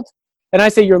 years old, and I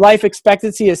say your life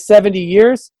expectancy is 70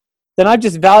 years, then I've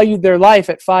just valued their life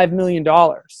at $5 million.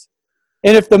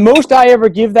 And if the most I ever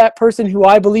give that person who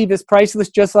I believe is priceless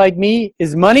just like me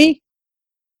is money,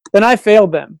 then I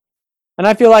failed them. And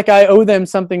I feel like I owe them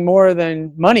something more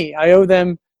than money. I owe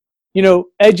them,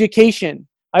 education.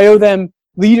 I owe them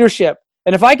leadership.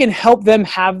 And if I can help them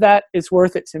have that, it's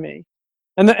worth it to me.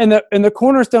 And the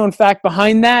cornerstone fact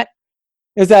behind that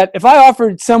is that if I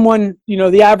offered someone,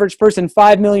 the average person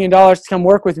 $5 million to come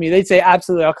work with me, they'd say,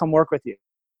 absolutely, I'll come work with you.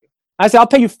 I say, I'll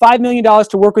pay you $5 million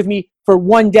to work with me for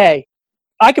one day.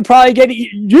 I could probably get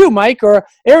you, Mike, or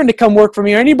Aaron to come work for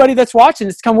me, or anybody that's watching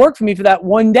this to come work for me for that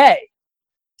one day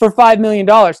for $5 million.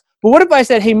 But what if I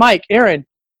said, hey, Mike, Aaron,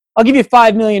 I'll give you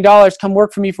 $5 million, come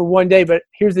work for me for one day, but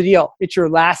here's the deal. It's your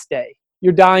last day.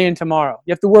 You're dying tomorrow.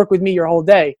 You have to work with me your whole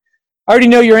day. I already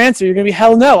know your answer. You're going to be,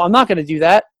 hell no, I'm not going to do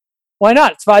that. Why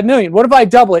not? It's $5 million. What if I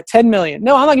double it, $10 million?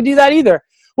 No, I'm not going to do that either.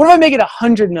 What if I make it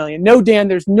 $100 million? No, Dan,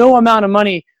 there's no amount of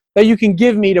money that you can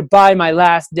give me to buy my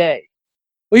last day.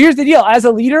 Well, here's the deal. As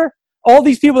a leader, all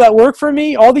these people that work for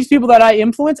me, all these people that I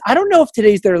influence, I don't know if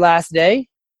today's their last day.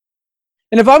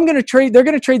 And if I'm going to trade, they're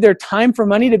going to trade their time for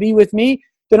money to be with me,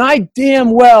 then I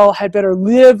damn well had better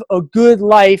live a good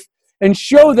life and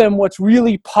show them what's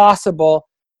really possible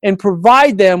and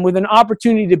provide them with an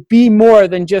opportunity to be more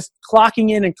than just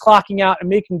clocking in and clocking out and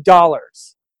making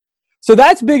dollars. So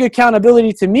that's big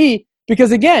accountability to me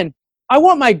because, again, I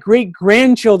want my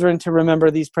great-grandchildren to remember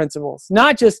these principles,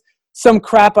 not just some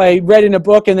crap I read in a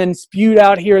book and then spewed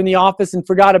out here in the office and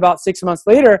forgot about 6 months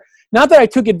later. Not that I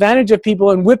took advantage of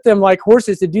people and whipped them like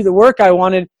horses to do the work I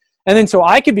wanted and then so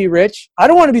I could be rich. I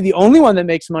don't want to be the only one that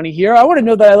makes money here. I want to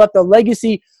know that I left a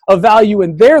legacy of value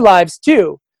in their lives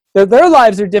too. That their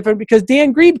lives are different because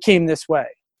Dan Grebe came this way.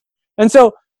 And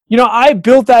so, I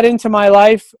built that into my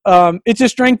life. It's a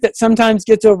strength that sometimes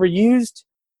gets overused.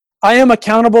 I am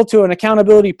accountable to an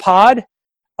accountability pod.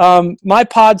 My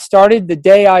pod started the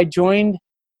day I joined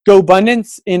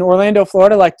GoBundance in Orlando,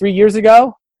 Florida, like 3 years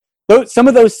ago. Some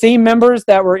of those same members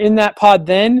that were in that pod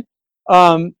then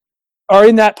are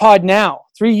in that pod now,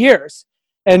 3 years.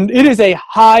 And it is a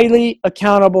highly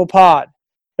accountable pod.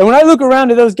 And when I look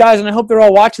around at those guys, and I hope they're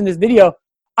all watching this video,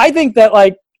 I think that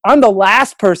I'm the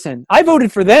last person. I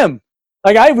voted for them.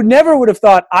 I never would have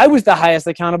thought I was the highest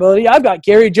accountability. I've got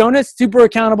Gary Jonas, super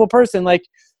accountable person.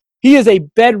 He is a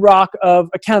bedrock of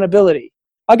accountability.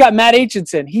 I got Matt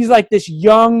Aitchison. He's like this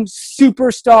young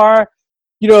superstar.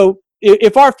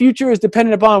 If our future is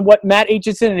dependent upon what Matt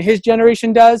Aitchison and his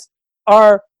generation does,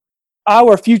 our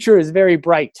future is very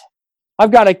bright.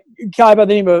 I've got a guy by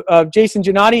the name of Jason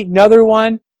Gennady, another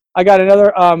one. I got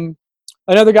another guy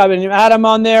by the name of Adam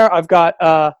on there. I've got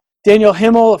Daniel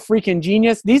Himmel, a freaking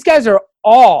genius. These guys are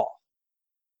all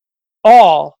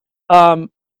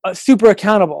super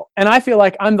accountable. And I feel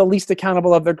like I'm the least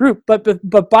accountable of the group.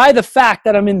 But by the fact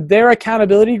that I'm in their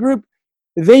accountability group,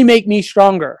 they make me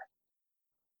stronger.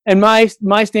 And my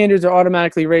standards are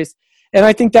automatically raised. And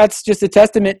I think that's just a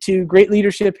testament to great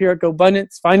leadership here at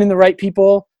GoBundance, finding the right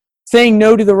people, saying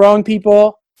no to the wrong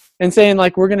people, and saying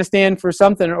we're going to stand for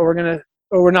something or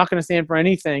we're not going to stand for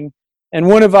anything. And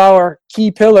one of our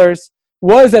key pillars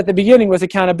at the beginning was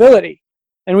accountability.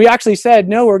 And we actually said,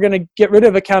 no, we're going to get rid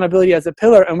of accountability as a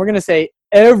pillar. And we're going to say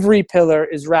every pillar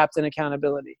is wrapped in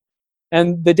accountability.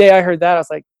 And the day I heard that, I was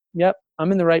like, yep,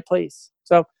 I'm in the right place.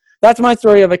 So that's my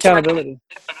story of accountability.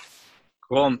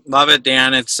 Cool. Love it,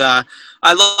 Dan. I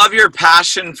love your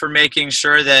passion for making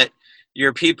sure that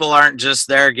your people aren't just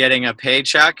there getting a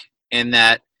paycheck and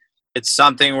that it's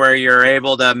something where you're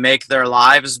able to make their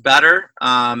lives better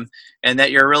and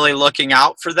that you're really looking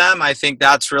out for them. I think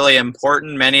that's really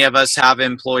important. Many of us have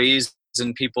employees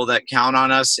and people that count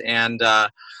on us, and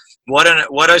what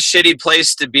a shitty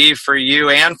place to be for you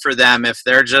and for them if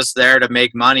they're just there to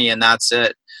make money and that's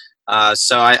it.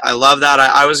 So I love that.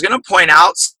 I was going to point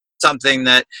out something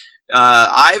that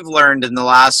I've learned in the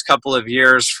last couple of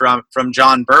years from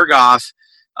John Berghoff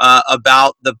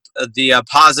about the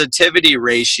positivity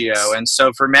ratio. And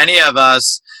so for many of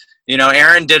us,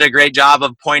 Aaron did a great job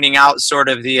of pointing out sort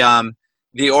of the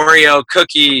Oreo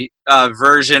cookie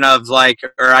version of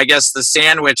or I guess the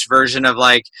sandwich version of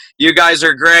you guys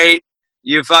are great,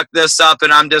 you fucked this up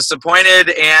and I'm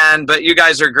disappointed, but you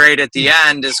guys are great at the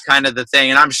end is kind of the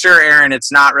thing. And I'm sure, Aaron,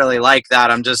 it's not really like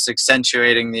that. I'm just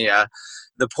accentuating the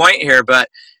point here. But,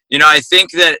 I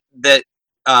think that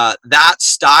that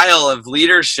style of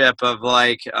leadership of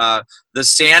like the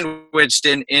sandwiched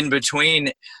in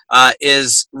between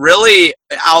is really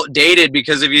outdated,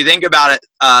 because if you think about it,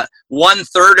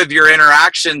 1/3 of your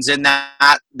interactions in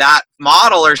that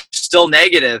model are still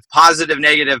negative, positive,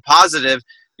 negative, positive.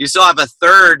 You still have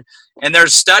 1/3, and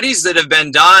there's studies that have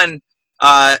been done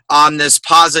on this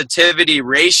positivity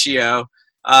ratio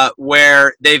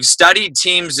where they've studied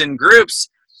teams and groups.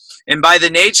 And by the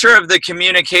nature of the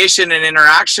communication and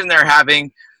interaction they're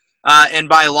having, and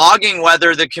by logging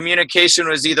whether the communication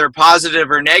was either positive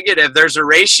or negative, there's a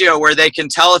ratio where they can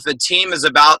tell if a team is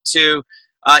about to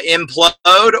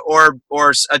implode or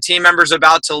a team member is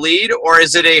about to lead, or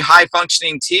is it a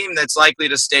high-functioning team that's likely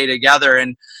to stay together.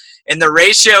 And the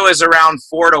ratio is around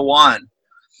 4-to-1.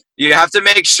 You have to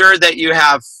make sure that you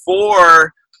have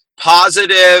 4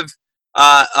 positive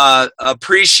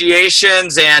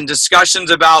appreciations and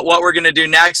discussions about what we're going to do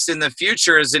next in the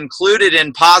future is included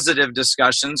in positive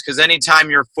discussions, because anytime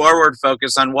you're forward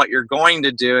focused on what you're going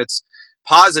to do, it's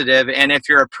positive. And if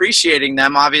you're appreciating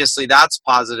them, obviously that's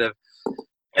positive.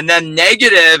 And then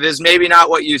negative is maybe not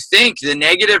what you think. The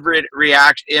negative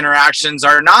interactions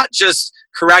are not just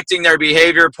correcting their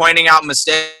behavior, pointing out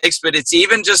mistakes, but it's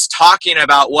even just talking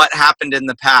about what happened in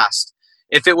the past.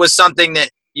 If it was something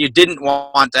that you didn't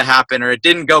want to happen or it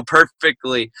didn't go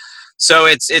perfectly. So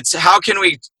it's how can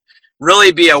we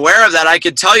really be aware of that? I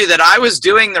could tell you that I was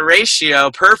doing the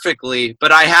ratio perfectly,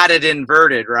 but I had it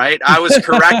inverted, right? I was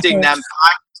correcting them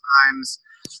 5 times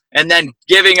and then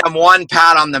giving them 1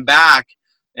 pat on the back.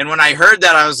 And when I heard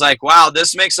that, I was like, wow,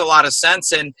 this makes a lot of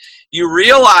sense. And you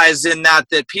realize in that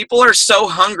people are so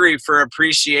hungry for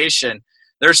appreciation.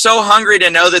 They're so hungry to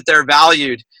know that they're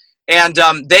valued. And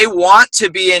they want to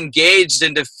be engaged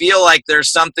and to feel like there's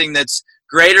something that's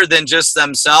greater than just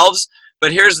themselves.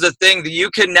 But here's the thing, that you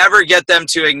can never get them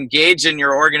to engage in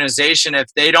your organization if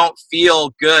they don't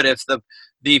feel good, if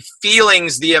the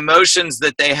feelings, the emotions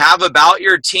that they have about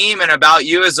your team and about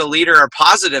you as a leader are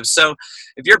positive. So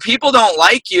if your people don't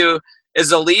like you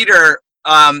as a leader,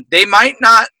 they might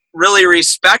not really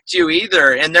respect you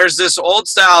either. And there's this old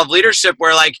style of leadership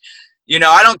where, like, you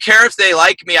know, I don't care if they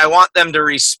like me, I want them to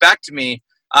respect me.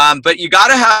 But you got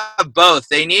to have both.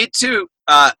 They need to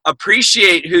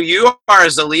appreciate who you are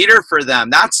as a leader for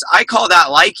them. I call that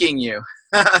liking you.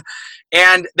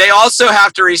 And they also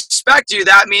have to respect you.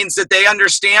 That means that they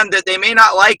understand that they may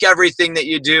not like everything that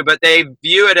you do, but they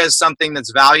view it as something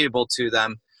that's valuable to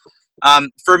them.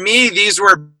 For me, these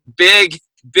were big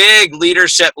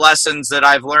leadership lessons that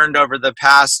I've learned over the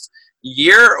past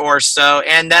year or so,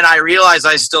 and then I realize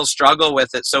I still struggle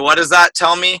with it. So what does that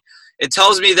tell me? It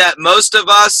tells me that most of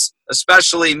us,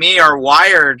 especially me, are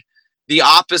wired the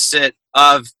opposite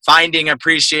of finding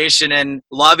appreciation and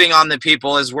loving on the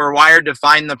people, as we're wired to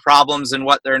find the problems and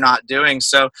what they're not doing.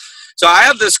 So I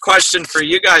have this question for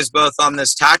you guys both on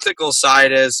this tactical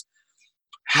side is,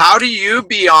 how do you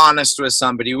be honest with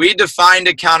somebody? We defined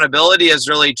accountability as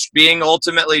really being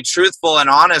ultimately truthful and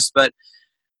honest, but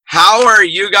how are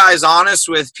you guys honest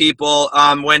with people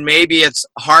when maybe it's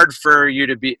hard for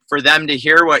them to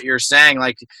hear what you're saying?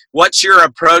 Like, what's your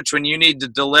approach when you need to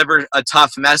deliver a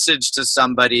tough message to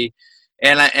somebody?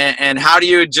 And how do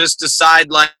you just decide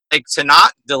like to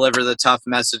not deliver the tough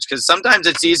message? Because sometimes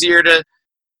it's easier to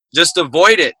just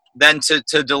avoid it than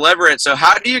to deliver it. So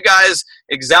how do you guys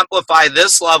exemplify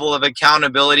this level of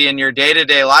accountability in your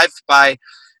day-to-day life by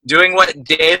doing what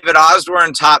David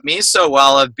Osborne taught me so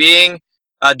well, of being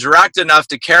direct enough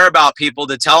to care about people,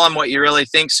 to tell them what you really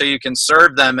think so you can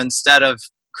serve them instead of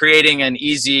creating an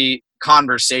easy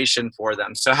conversation for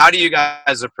them? So how do you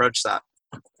guys approach that?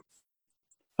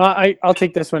 I'll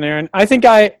take this one, Aaron. I think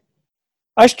I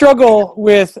struggle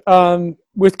with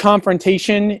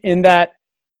confrontation in that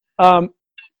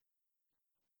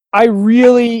I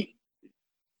really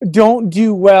don't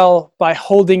do well by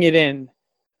holding it in.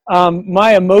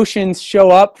 My emotions show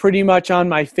up pretty much on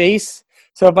my face.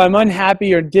 So if I'm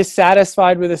unhappy or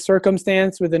dissatisfied with a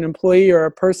circumstance, with an employee or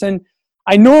a person,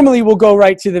 I normally will go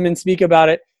right to them and speak about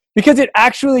it, because it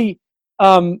actually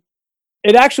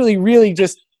really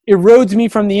just erodes me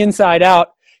from the inside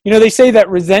out. You know, they say that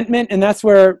resentment, and that's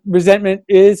where resentment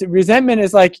is. Resentment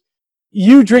is like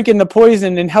you drinking the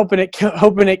poison and hoping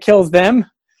it kills them.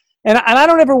 And I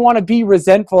don't ever want to be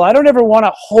resentful. I don't ever want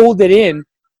to hold it in.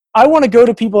 I want to go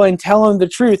to people and tell them the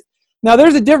truth. Now,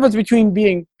 there's a difference between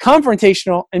being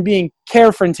confrontational and being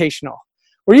carefrontational,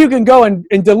 where you can go and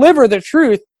deliver the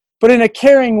truth, but in a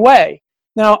caring way.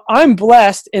 Now, I'm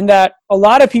blessed in that a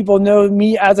lot of people know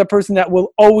me as a person that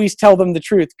will always tell them the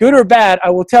truth. Good or bad,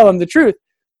 I will tell them the truth.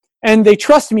 And they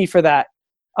trust me for that.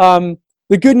 The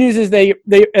good news is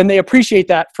they appreciate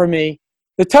that from me.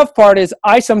 The tough part is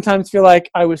I sometimes feel like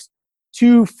I was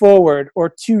too forward or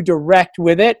too direct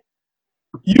with it.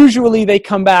 Usually they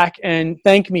come back and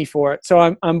thank me for it.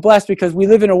 So I'm blessed because we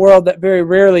live in a world that very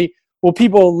rarely will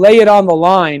people lay it on the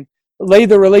line, lay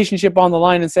the relationship on the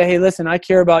line and say, hey, listen, I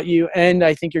care about you and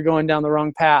I think you're going down the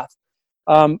wrong path.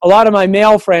 A lot of my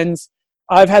male friends,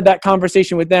 I've had that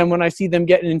conversation with them when I see them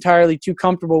getting entirely too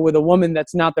comfortable with a woman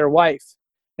that's not their wife.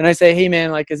 And I say, hey man,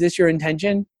 like, is this your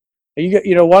intention? Are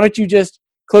you why don't you just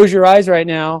close your eyes right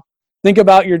now, think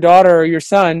about your daughter or your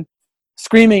son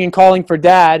screaming and calling for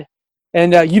dad,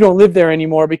 and you don't live there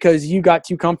anymore because you got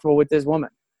too comfortable with this woman.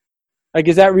 Like,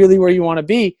 is that really where you want to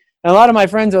be? And a lot of my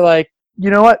friends are like, you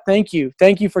know what? Thank you.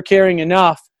 Thank you for caring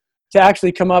enough to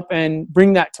actually come up and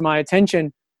bring that to my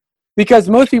attention. Because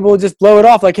most people will just blow it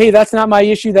off like, hey, that's not my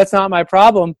issue. That's not my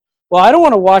problem. Well, I don't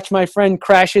want to watch my friend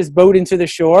crash his boat into the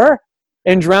shore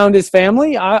and drown his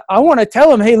family. I want to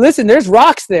tell him, hey, listen, there's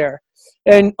rocks there.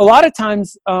 And a lot of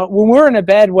times when we're in a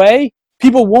bad way,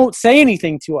 people won't say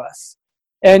anything to us.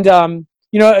 And,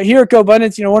 here at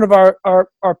GoBundance, one of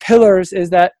our pillars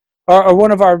is that, or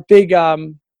one of our big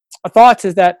thoughts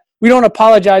is that we don't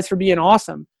apologize for being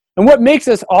awesome. And what makes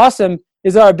us awesome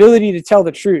is our ability to tell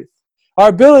the truth. Our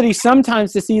ability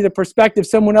sometimes to see the perspective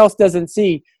someone else doesn't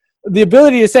see. The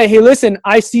ability to say, hey, listen,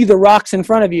 I see the rocks in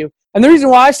front of you. And the reason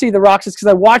why I see the rocks is because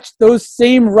I watched those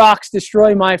same rocks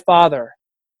destroy my father.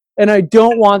 And I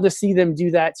don't want to see them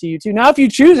do that to you too. Now, if you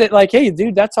choose it, like, hey,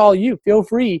 dude, that's all you. Feel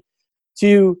free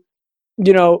to,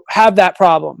 have that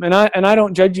problem. And I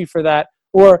don't judge you for that.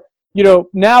 Or,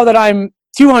 now that I'm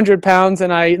 200 pounds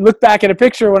and I look back at a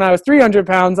picture when I was 300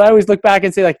 pounds, I always look back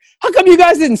and say, like, how come you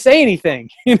guys didn't say anything?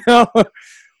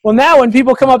 Well, now when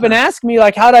people come up and ask me,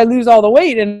 like, how did I lose all the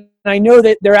weight? And I know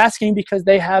that they're asking because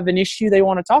they have an issue they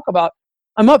want to talk about.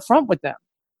 I'm upfront with them.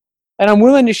 And I'm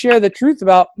willing to share the truth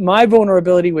about my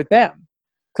vulnerability with them.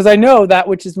 Because I know that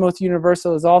which is most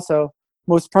universal is also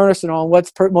most personal. And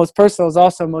what's most personal is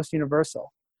also most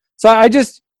universal. So I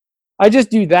just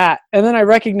do that. And then I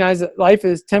recognize that life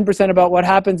is 10% about what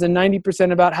happens and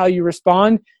 90% about how you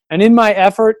respond. And in my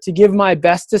effort to give my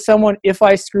best to someone, if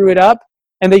I screw it up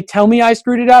and they tell me I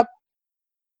screwed it up,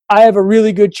 I have a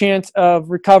really good chance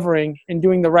of recovering and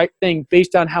doing the right thing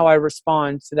based on how I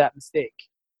respond to that mistake.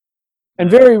 And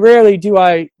very rarely do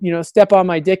I, step on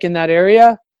my dick in that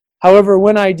area. However,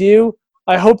 when I do,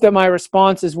 I hope that my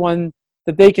response is one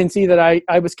that they can see that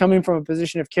I was coming from a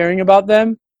position of caring about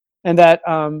them. And that,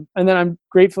 and then I'm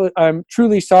grateful. I'm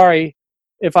truly sorry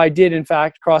if I did, in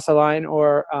fact, cross a line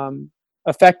or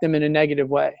affect them in a negative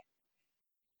way.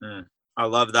 I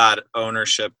love that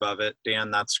ownership of it, Dan.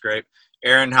 That's great.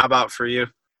 Aaron, how about for you?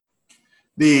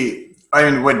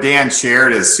 What Dan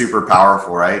shared is super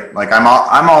powerful, right? Like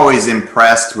I'm always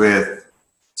impressed with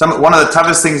one of the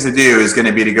toughest things to do is going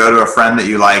to be to go to a friend that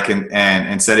you like and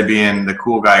instead of being the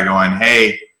cool guy going,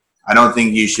 hey, I don't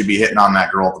think you should be hitting on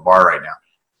that girl at the bar right now.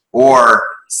 Or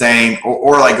saying,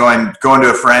 or like going to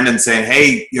a friend and saying,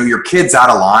 hey, your kid's out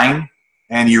of line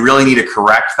and you really need to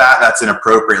correct that. That's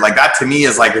inappropriate. Like that to me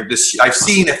is like this. I've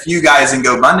seen a few guys in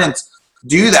GoBundance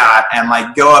do that and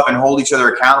like go up and hold each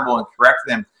other accountable and correct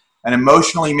them. And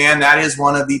emotionally, man, that is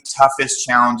one of the toughest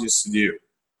challenges to do,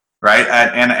 right?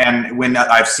 And when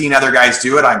I've seen other guys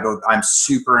do it, I'm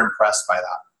super impressed by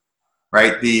that.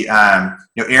 Right.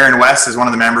 Aaron West is one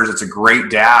of the members. It's a great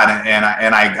dad. And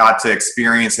I got to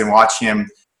experience and watch him,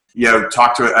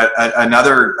 talk to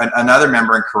another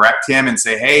member and correct him and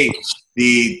say, hey,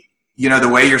 the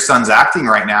way your son's acting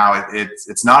right now,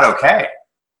 it's not okay.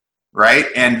 Right.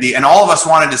 And all of us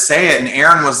wanted to say it. And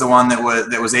Aaron was the one that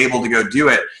was able to go do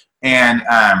it. And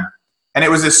it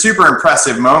was a super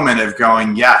impressive moment of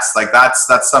going, yes, like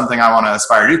that's something I want to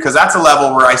aspire to do. Cause that's a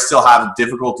level where I still have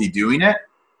difficulty doing it.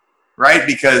 Right,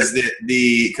 because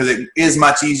because it is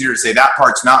much easier to say that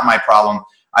part's not my problem.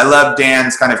 I love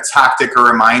Dan's kind of tactic or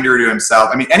reminder to himself.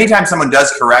 I mean, anytime someone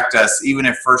does correct us, even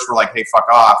if first we're like, "Hey, fuck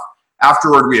off,"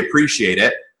 afterward we appreciate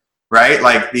it, right?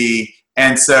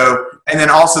 And then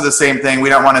also the same thing. We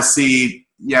don't want to see,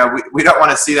 we don't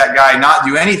want to see that guy not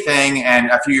do anything,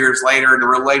 and a few years later, the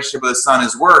relationship with his son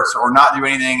is worse, or not do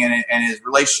anything, and his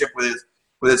relationship with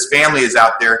his family is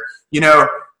out there,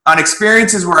 On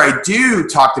experiences where I do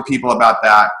talk to people about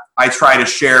that, I try to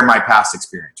share my past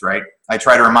experience, right? I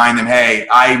try to remind them, hey,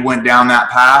 I went down that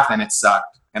path and it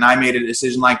sucked. And I made a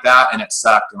decision like that and it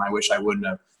sucked and I wish I wouldn't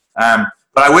have.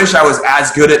 But I wish I was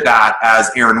as good at that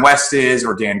as Aaron West is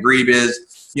or Dan Grebe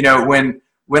is.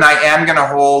 When I am going to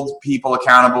hold people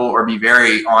accountable or be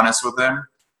very honest with them,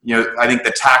 I think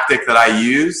the tactic that I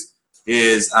use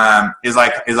is I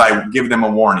give them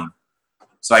a warning.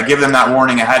 So I give them that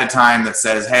warning ahead of time that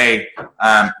says, hey,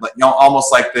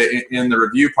 almost like in the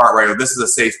review part where this is a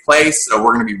safe place, so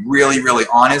we're going to be really, really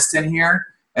honest in here.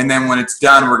 And then when it's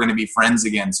done, we're going to be friends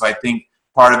again. So I think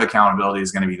part of accountability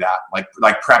is going to be that,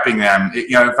 like prepping them.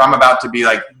 If I'm about to be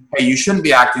like, hey, you shouldn't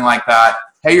be acting like that.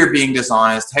 Hey, you're being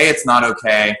dishonest. Hey, it's not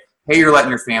okay. Hey, you're letting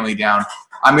your family down.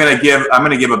 I'm going to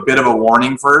give a bit of a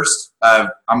warning first.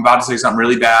 I'm about to say something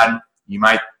really bad. You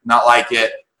might not like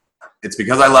it. It's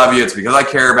because I love you. It's because I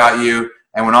care about you.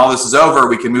 And when all this is over,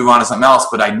 we can move on to something else.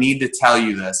 But I need to tell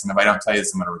you this. And if I don't tell you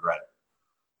this, I'm going to regret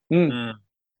it. Mm.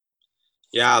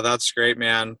 Yeah, that's great,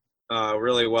 man.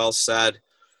 Really well said.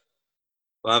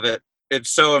 Love it.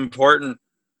 It's so important.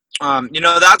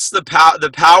 That's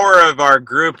the power of our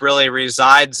group really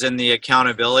resides in the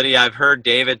accountability. I've heard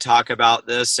David talk about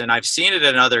this, and I've seen it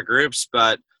in other groups,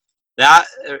 but that,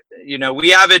 we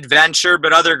have adventure,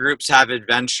 but other groups have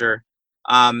adventure.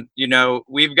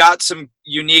 We've got some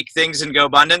unique things in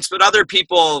GoBundance, but other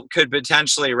people could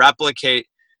potentially replicate.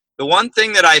 The one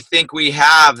thing that I think we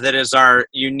have that is our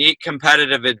unique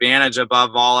competitive advantage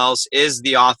above all else is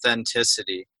the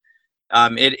authenticity.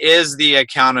 It is the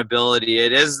accountability.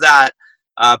 It is that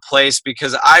place,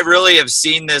 because I really have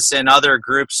seen this in other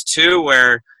groups too,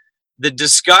 where the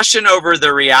discussion over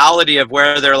the reality of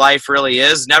where their life really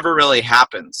is never really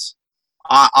happens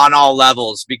on all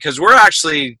levels, because we're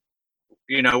actually,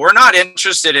 we're not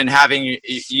interested in having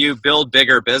you build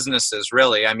bigger businesses,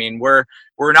 really. I mean, we're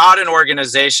not an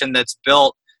organization that's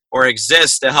built or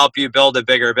exists to help you build a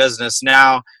bigger business.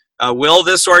 Now, will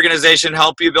this organization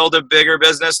help you build a bigger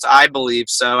business? I believe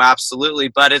so, absolutely.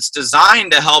 But it's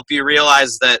designed to help you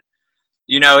realize that,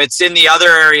 it's in the other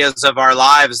areas of our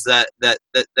lives that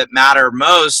matter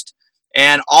most,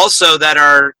 and also that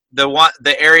are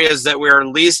the areas that we're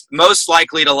most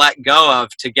likely to let go of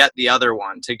to get the other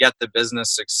one, to get the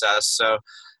business success. So,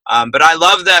 but I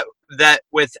love that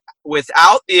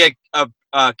without the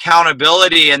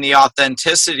accountability and the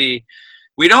authenticity,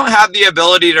 we don't have the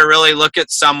ability to really look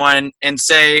at someone and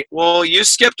say, well, you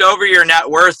skipped over your net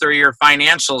worth or your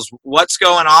financials. What's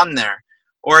going on there?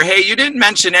 Or, hey, you didn't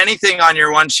mention anything on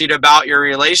your one sheet about your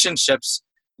relationships.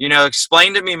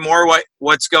 Explain to me more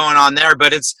what's going on there.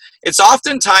 But it's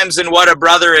oftentimes in what a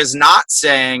brother is not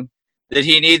saying that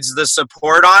he needs the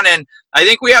support on. And I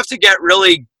think we have to get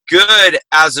really good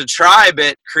as a tribe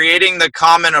at creating the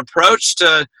common approach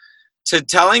to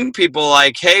telling people,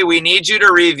 like, hey, we need you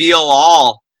to reveal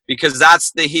all, because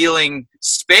that's the healing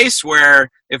space where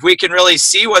if we can really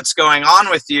see what's going on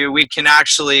with you, we can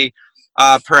actually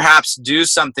perhaps do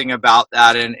something about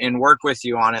that and work with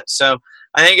you on it. So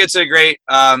I think it's a great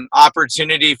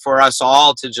opportunity for us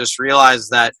all to just realize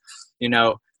that,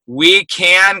 we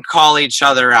can call each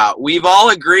other out. We've all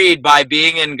agreed by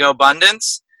being in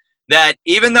GoBundance that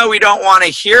even though we don't want to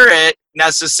hear it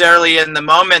necessarily in the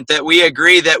moment, that we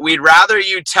agree that we'd rather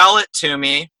you tell it to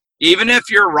me, even if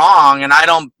you're wrong and I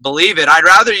don't believe it, I'd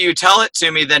rather you tell it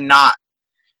to me than not.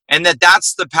 And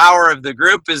that's the power of the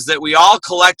group, is that we all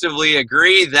collectively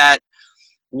agree that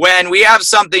when we have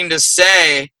something to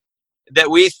say that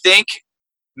we think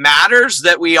matters,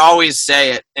 that we always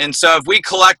say it. And so if we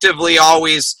collectively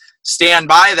always stand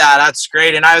by that, that's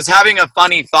great. And I was having a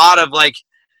funny thought of, like,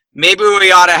 maybe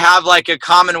we ought to have like a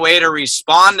common way to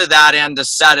respond to that and to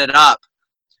set it up.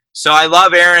 So I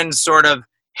love Aaron's sort of,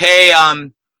 hey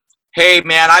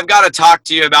man, I've got to talk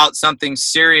to you about something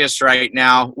serious right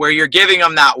now, where you're giving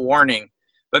them that warning.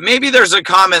 But maybe there's a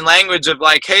common language of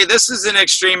like, hey, this is an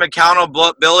extreme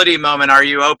accountability moment. Are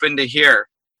you open to hear?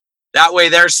 That way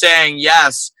they're saying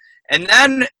yes. And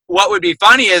then what would be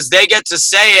funny is they get to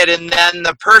say it, and then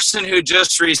the person who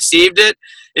just received it,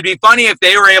 it'd be funny if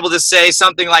they were able to say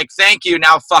something like, thank you,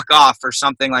 now fuck off, or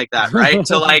something like that, right?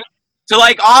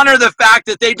 to honor the fact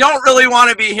that they don't really want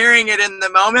to be hearing it in the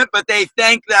moment, but they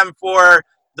thank them for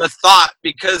the thought,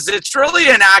 because it's really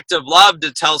an act of love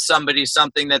to tell somebody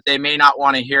something that they may not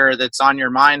want to hear that's on your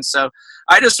mind. So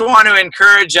I just want to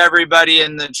encourage everybody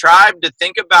in the tribe to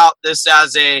think about this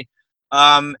as a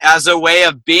way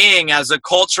of being, as a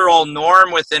cultural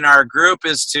norm within our group,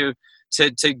 is to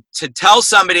tell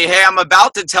somebody, hey, I'm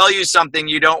about to tell you something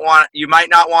you might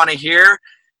not want to hear,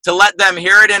 to let them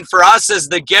hear it. And for us as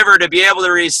the giver to be able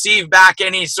to receive back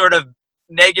any sort of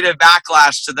negative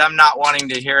backlash to them not wanting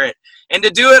to hear it, and to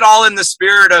do it all in the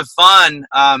spirit of fun,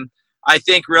 I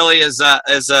think really is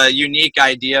a unique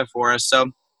idea for us. So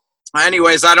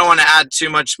anyways, I don't want to add too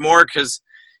much more, because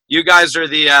you guys are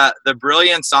the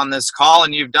brilliance on this call,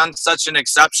 and you've done such an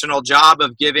exceptional job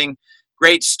of giving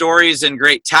great stories and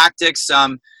great tactics.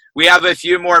 We have a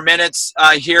few more minutes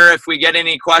here. If we get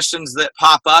any questions that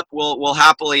pop up, we'll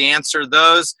happily answer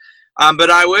those.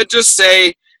 But I would just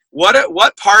say,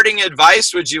 what parting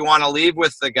advice would you want to leave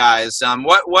with the guys?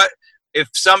 What if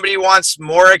somebody wants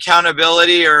more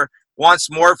accountability or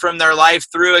wants more from their life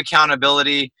through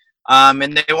accountability,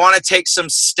 and they want to take some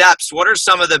steps? What are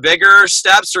some of the bigger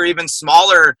steps or even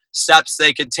smaller steps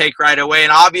they could take right away?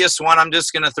 An obvious one I'm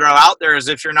just going to throw out there is,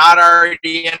 if you're not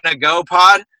already in a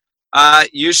GoPod,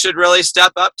 you should really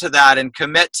step up to that and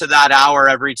commit to that hour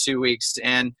every 2 weeks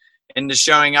and into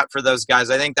showing up for those guys.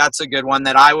 I think that's a good one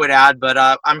that I would add. But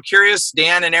I'm curious,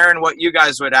 Dan and Aaron, what you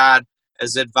guys would add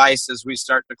as advice as we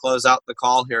start to close out the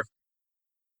call here.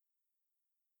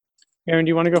 Aaron, do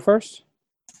you want to go first?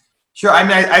 Sure. I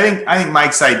mean, I think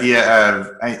Mike's idea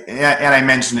of, and I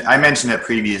mentioned it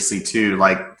previously too,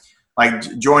 like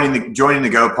joining the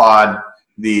GoPod.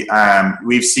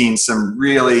 We've seen some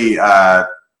really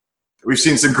we've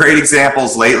seen some great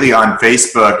examples lately on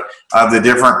Facebook of the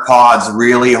different pods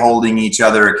really holding each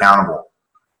other accountable,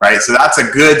 right? So that's a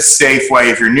good, safe way.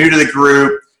 If you're new to the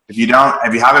group, if you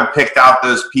haven't picked out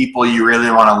those people you really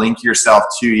want to link yourself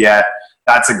to yet,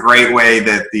 that's a great way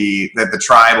that the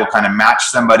tribe will kind of match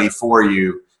somebody for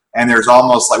you. And there's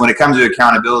almost like, when it comes to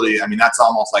accountability, I mean, that's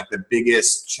almost like the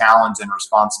biggest challenge and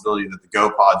responsibility that the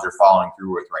GoPods are following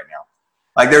through with right now.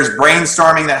 Like, there's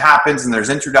brainstorming that happens and there's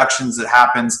introductions that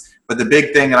happens. But the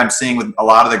big thing that I'm seeing with a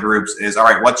lot of the groups is, all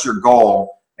right, what's your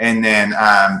goal? And then,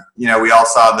 we all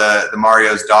saw the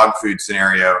Mario's dog food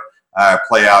scenario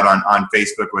play out on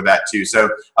Facebook with that too. So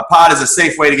a pod is a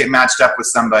safe way to get matched up with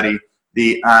somebody.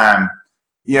 For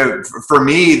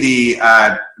me,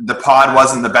 the pod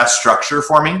wasn't the best structure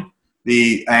for me.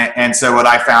 And so what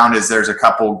I found is there's a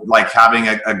couple, like having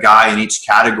a guy in each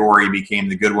category became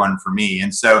the good one for me.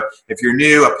 And so if you're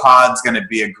new, a pod's going to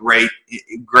be a great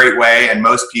way. And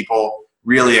most people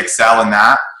really excel in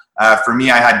that. For me,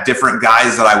 I had different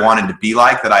guys that I wanted to be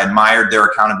like, that I admired their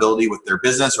accountability with their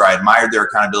business, or I admired their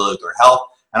accountability with their health.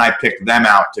 And I picked them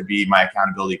out to be my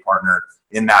accountability partner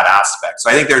in that aspect. So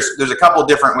I think there's a couple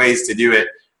different ways to do it.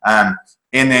 And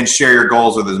then share your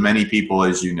goals with as many people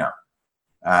as you know.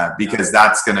 Because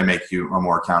that's going to make you a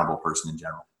more accountable person in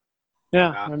general.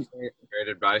 Yeah. Great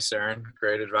advice, Aaron.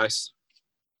 Great advice.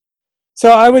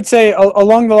 So I would say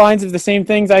along the lines of the same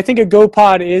things, I think a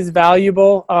GoPod is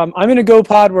valuable. I'm in a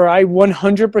GoPod where I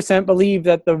 100% believe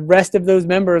that the rest of those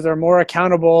members are more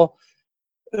accountable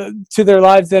to their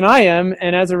lives than I am.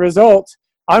 And as a result,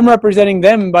 I'm representing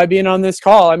them by being on this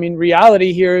call. I mean,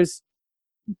 reality here is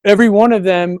every one of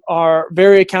them are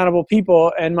very accountable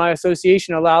people, and my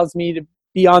association allows me to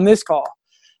be on this call.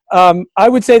 I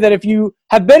would say that if you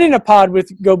have been in a pod with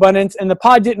GoBundance and the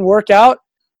pod didn't work out,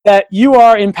 that you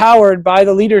are empowered by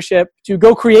the leadership to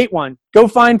go create one. Go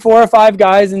find 4 or 5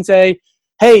 guys and say,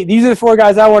 hey, these are the 4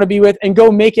 guys I want to be with, and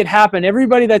go make it happen.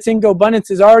 Everybody that's in GoBundance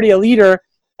is already a leader,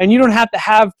 and you don't have to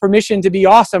have permission to be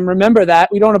awesome. Remember that.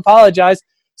 We don't apologize.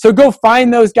 So go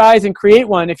find those guys and create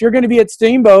one. If you're going to be at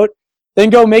Steamboat,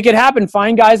 then go make it happen.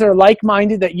 Find guys that are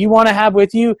like-minded that you want to have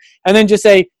with you, and then just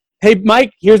say, hey,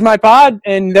 Mike, here's my pod.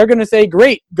 And they're going to say,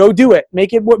 great, go do it.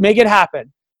 Make it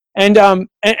happen. And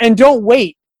don't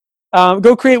wait.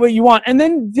 Go create what you want. And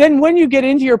then when you get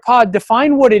into your pod,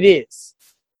 define what it is.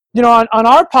 You know, on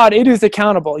our pod, it is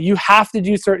accountable. You have to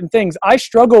do certain things. I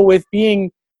struggle with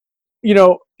being,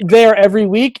 there every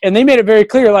week. And they made it very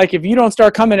clear, like, if you don't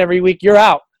start coming every week, you're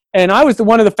out. And I was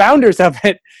one of the founders of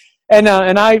it. And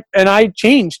I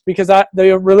changed because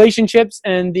the relationships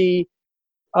and the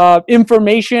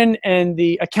information and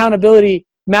the accountability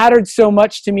mattered so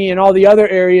much to me in all the other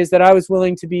areas that I was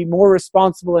willing to be more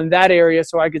responsible in that area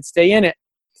so I could stay in it.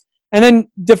 And then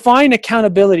define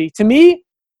accountability. To me,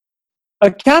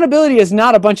 accountability is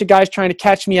not a bunch of guys trying to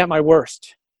catch me at my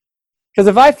worst. Because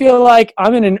if I feel like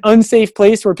I'm in an unsafe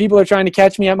place where people are trying to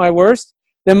catch me at my worst,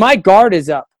 then my guard is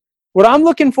up. What I'm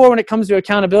looking for when it comes to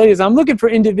accountability is I'm looking for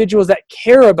individuals that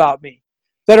care about me,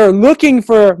 that are looking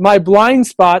for my blind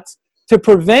spots to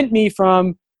prevent me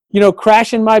from,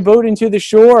 crashing my boat into the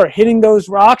shore, or hitting those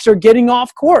rocks, or getting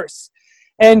off course.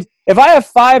 And if I have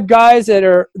 5 guys that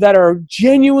are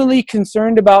genuinely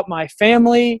concerned about my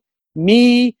family,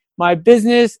 me, my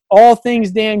business, all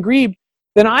things Dan Grebe,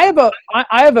 then I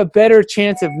have a better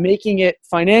chance of making it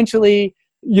financially,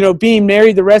 being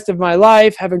married the rest of my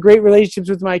life, having great relationships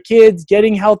with my kids,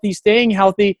 getting healthy, staying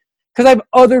healthy, because I have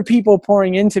other people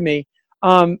pouring into me.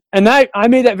 And I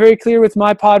made that very clear with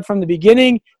my pod from the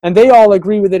beginning, and they all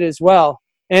agree with it as well.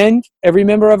 And every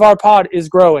member of our pod is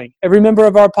growing. Every member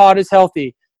of our pod is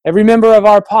healthy. Every member of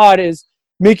our pod is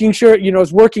making sure,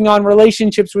 is working on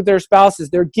relationships with their spouses.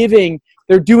 They're giving.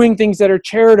 They're doing things that are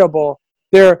charitable.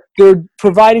 They're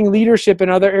providing leadership in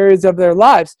other areas of their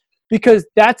lives. because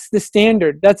that's the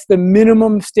standard. That's the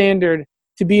minimum standard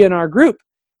to be in our group.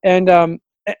 And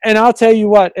I'll tell you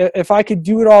what, if I could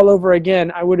do it all over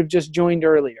again, I would have just joined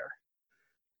earlier.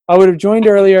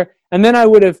 And then I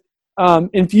would have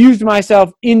infused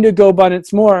myself into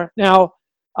GoBundance more. Now,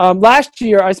 last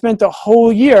year, I spent the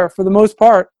whole year, for the most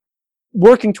part,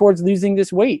 working towards losing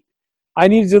this weight. I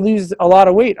needed to lose a lot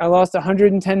of weight. I lost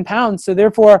 110 pounds. So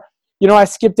therefore, I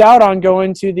skipped out on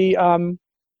going to the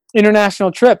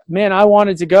international trip. Man, I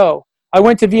wanted to go. I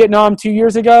went to Vietnam 2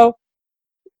 years ago.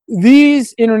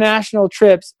 These international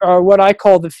trips are what I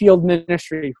call the field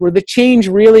ministry, where the change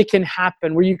really can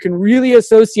happen, where you can really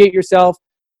associate yourself.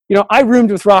 I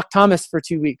roomed with Rock Thomas for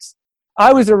 2 weeks.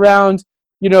 I was around,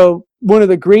 one of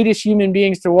the greatest human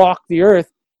beings to walk the earth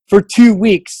for 2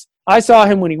 weeks. I saw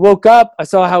him when he woke up. I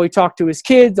saw how he talked to his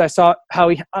kids. I saw how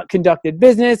he conducted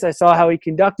business. I saw how he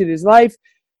conducted his life.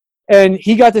 And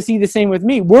he got to see the same with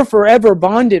me. We're forever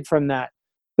bonded from that.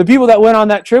 The people that went on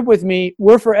that trip with me,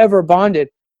 we're forever bonded.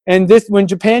 And when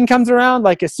Japan comes around,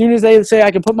 like as soon as they say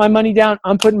I can put my money down,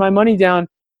 I'm putting my money down,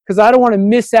 because I don't want to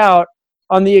miss out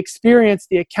on the experience,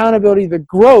 the accountability, the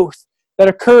growth that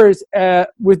occurs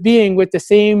with being with the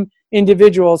same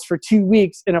individuals for 2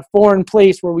 weeks in a foreign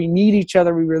place where we need each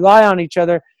other, we rely on each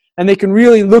other, and they can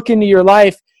really look into your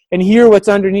life and hear what's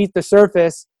underneath the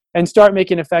surface and start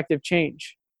making effective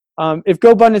change. If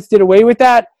GoBundance did away with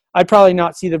that, I'd probably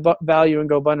not see the value in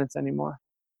GoBundance anymore.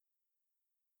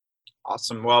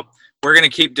 Awesome. Well, we're going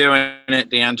to keep doing it,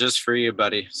 Dan, just for you,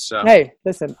 buddy. So hey,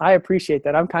 listen, I appreciate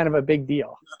that. I'm kind of a big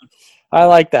deal. I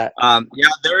like that. Yeah,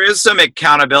 there is some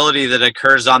accountability that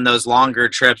occurs on those longer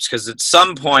trips, because at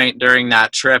some point during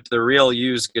that trip, the real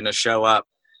you is going to show up.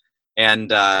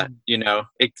 And,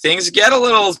 things get a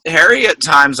little hairy at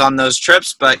times on those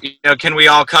trips, but, can we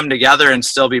all come together and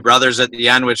still be brothers at the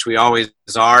end, which we always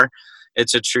are?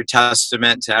 It's a true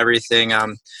testament to everything.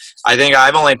 I think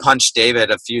I've only punched David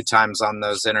a few times on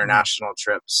those international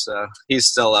trips. He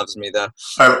still loves me, though.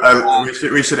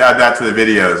 We should add that to the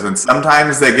videos. And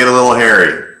sometimes they get a little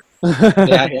hairy.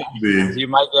 Yeah. You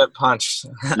might get punched.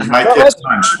 You might get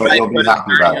punched, but you'll be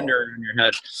happy about it. In your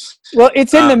head. Well,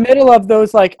 it's in the middle of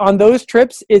those, like on those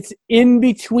trips, it's in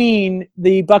between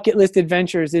the bucket list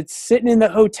adventures. It's sitting in the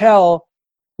hotel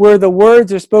where the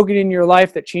words are spoken in your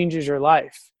life that changes your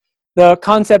life. The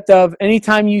concept of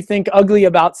anytime you think ugly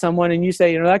about someone and you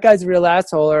say, that guy's a real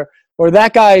asshole, or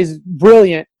that guy's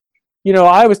brilliant.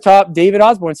 I was taught, David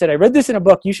Osborne said, I read this in a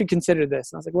book, you should consider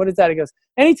this. And I was like, what is that? He goes,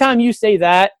 anytime you say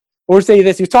that or say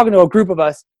this, he was talking to a group of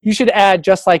us, you should add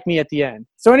just like me at the end.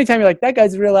 So anytime you're like, that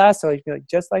guy's a real asshole, you be like,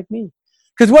 just like me.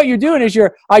 Because what you're doing is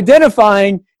you're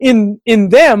identifying in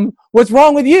them what's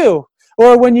wrong with you.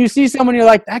 Or when you see someone, you're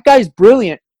like, that guy's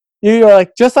brilliant. You're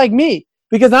like, just like me.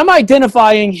 Because I'm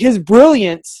identifying his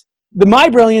brilliance, my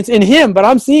brilliance in him, but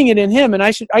I'm seeing it in him. And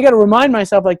I got to remind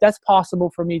myself, like, that's possible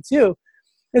for me too.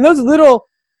 And those little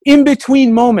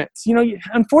in-between moments,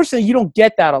 unfortunately, you don't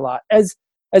get that a lot. As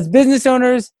business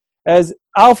owners, as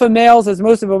alpha males, as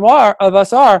most of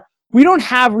us are, we don't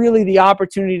have really the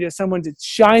opportunity to someone to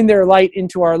shine their light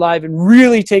into our life and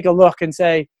really take a look and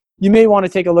say, you may want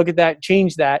to take a look at that,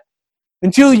 change that,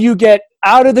 until you get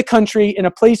out of the country in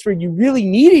a place where you really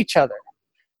need each other.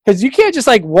 Because you can't just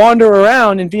like wander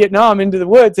around in Vietnam into the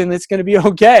woods and it's going to be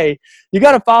okay. You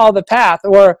got to follow the path,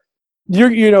 or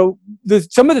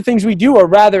some of the things we do are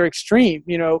rather extreme.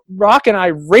 Rock and I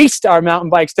raced our mountain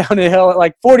bikes down a hill at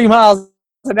like 40 miles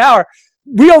an hour.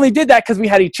 We only did that because we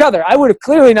had each other. I would have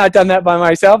clearly not done that by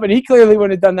myself, and he clearly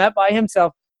wouldn't have done that by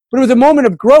himself. But it was a moment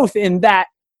of growth in that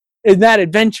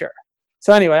adventure.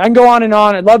 So anyway, I can go on and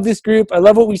on. I love this group. I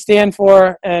love what we stand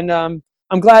for, and I'm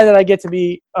glad that I get to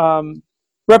be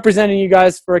representing you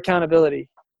guys for accountability.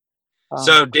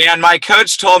 So Dan, my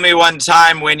coach told me one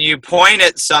time, when you point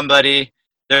at somebody,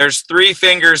 there's 3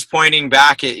 fingers pointing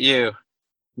back at you.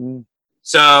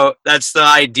 So that's the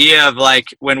idea of, like,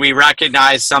 when we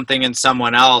recognize something in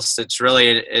someone else, it's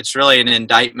really an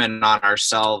indictment on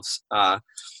ourselves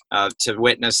to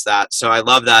witness that. So I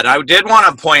love that. I did want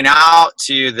to point out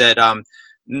to you that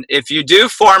if you do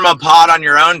form a pod on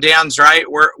your own, Dan's right,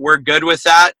 we're good with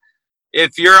that.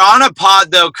 If you're on a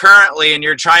pod, though, currently, and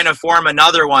you're trying to form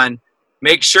another one,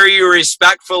 make sure you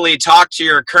respectfully talk to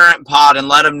your current pod and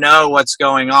let them know what's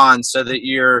going on, so that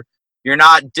you're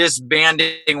not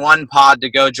disbanding one pod to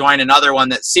go join another one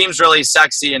that seems really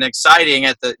sexy and exciting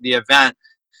at the event.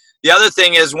 The other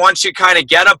thing is, once you kind of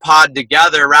get a pod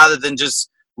together, rather than just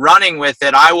running with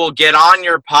it, I will get on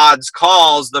your pod's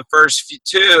calls, the first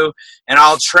 2, and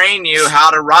I'll train you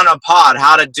how to run a pod,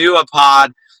 how to do a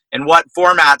pod, and what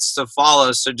formats to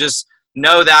follow. So just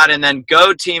know that. And then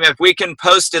Go Team, if we can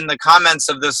post in the comments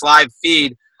of this live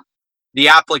feed the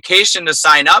application to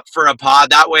sign up for a pod,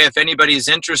 that way if anybody's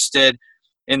interested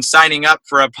in signing up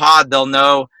for a pod, they'll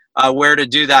know where to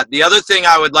do that. The other thing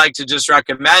I would like to just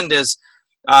recommend is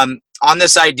on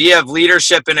this idea of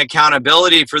leadership and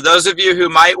accountability, for those of you who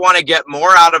might want to get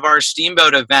more out of our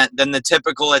Steamboat event than the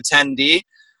typical attendee,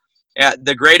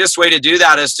 the greatest way to do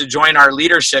that is to join our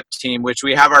leadership team, which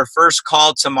we have our first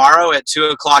call tomorrow at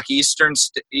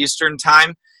 2:00 Eastern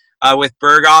time with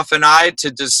Berghoff and I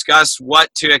to discuss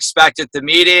what to expect at the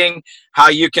meeting, how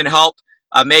you can help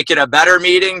make it a better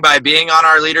meeting by being on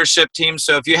our leadership team.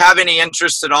 So if you have any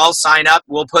interest at all, sign up.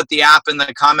 We'll put the app in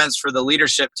the comments for the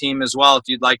leadership team as well if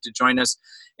you'd like to join us.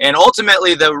 And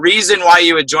ultimately, the reason why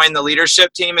you would join the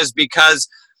leadership team is because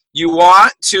you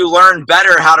want to learn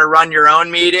better how to run your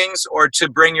own meetings or to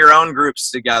bring your own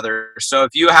groups together. So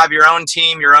if you have your own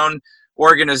team, your own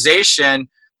organization,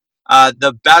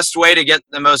 the best way to get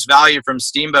the most value from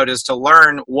Steamboat is to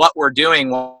learn what we're doing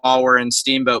while we're in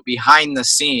Steamboat behind the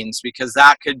scenes, because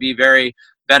that could be very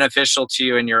beneficial to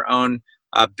you in your own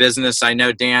business. I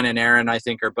know Dan and Aaron, I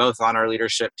think, are both on our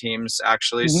leadership teams,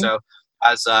 actually. Mm-hmm. So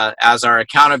as our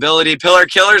accountability pillar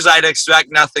killers, I'd expect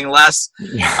nothing less.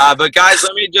 But guys,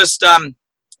 let me just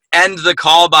end the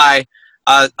call by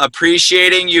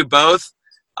appreciating you both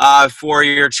for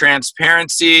your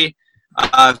transparency,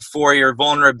 for your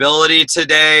vulnerability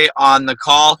today on the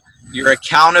call, your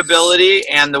accountability,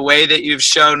 and the way that you've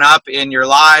shown up in your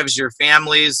lives, your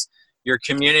families, your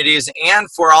communities, and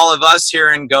for all of us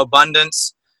here in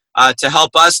GoBundance to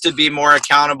help us to be more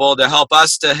accountable, to help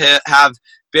us to have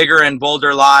bigger and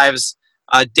bolder lives.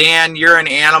 Dan, you're an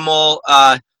animal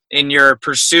in your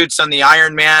pursuits on the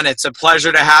Ironman. It's a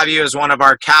pleasure to have you as one of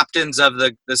our captains of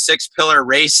the 6-pillar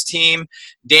race team.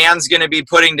 Dan's going to be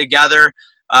putting together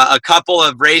a couple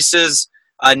of races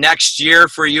next year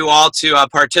for you all to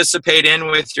participate in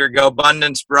with your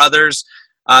GoBundance brothers.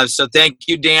 So thank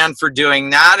you, Dan, for doing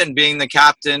that and being the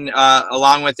captain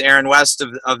along with Aaron West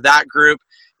of that group.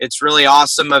 It's really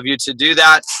awesome of you to do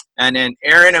that. And then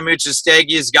Aaron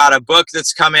Amuchastegi's got a book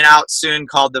that's coming out soon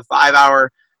called The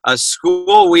 5-Hour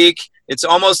School Week. It's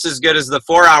almost as good as the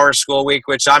 4-Hour School Week,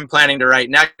 which I'm planning to write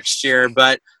next year.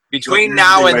 But between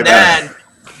now and then,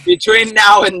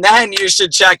 you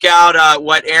should check out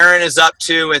what Aaron is up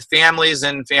to with families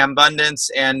and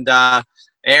Fambundance. And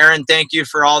Aaron, thank you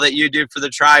for all that you do for the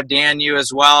tribe. Dan, you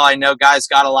as well. I know guys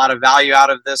got a lot of value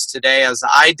out of this today, as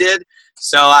I did.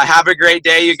 So have a great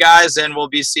day, you guys, and we'll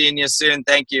be seeing you soon.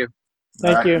 Thank you.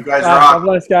 Thank you. You guys rock. God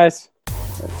bless, guys.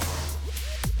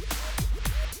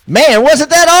 Man,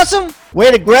 wasn't that awesome? Way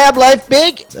to grab life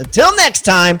big. Until next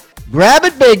time, grab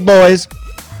it big, boys.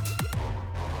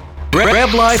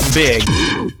 Grab life big.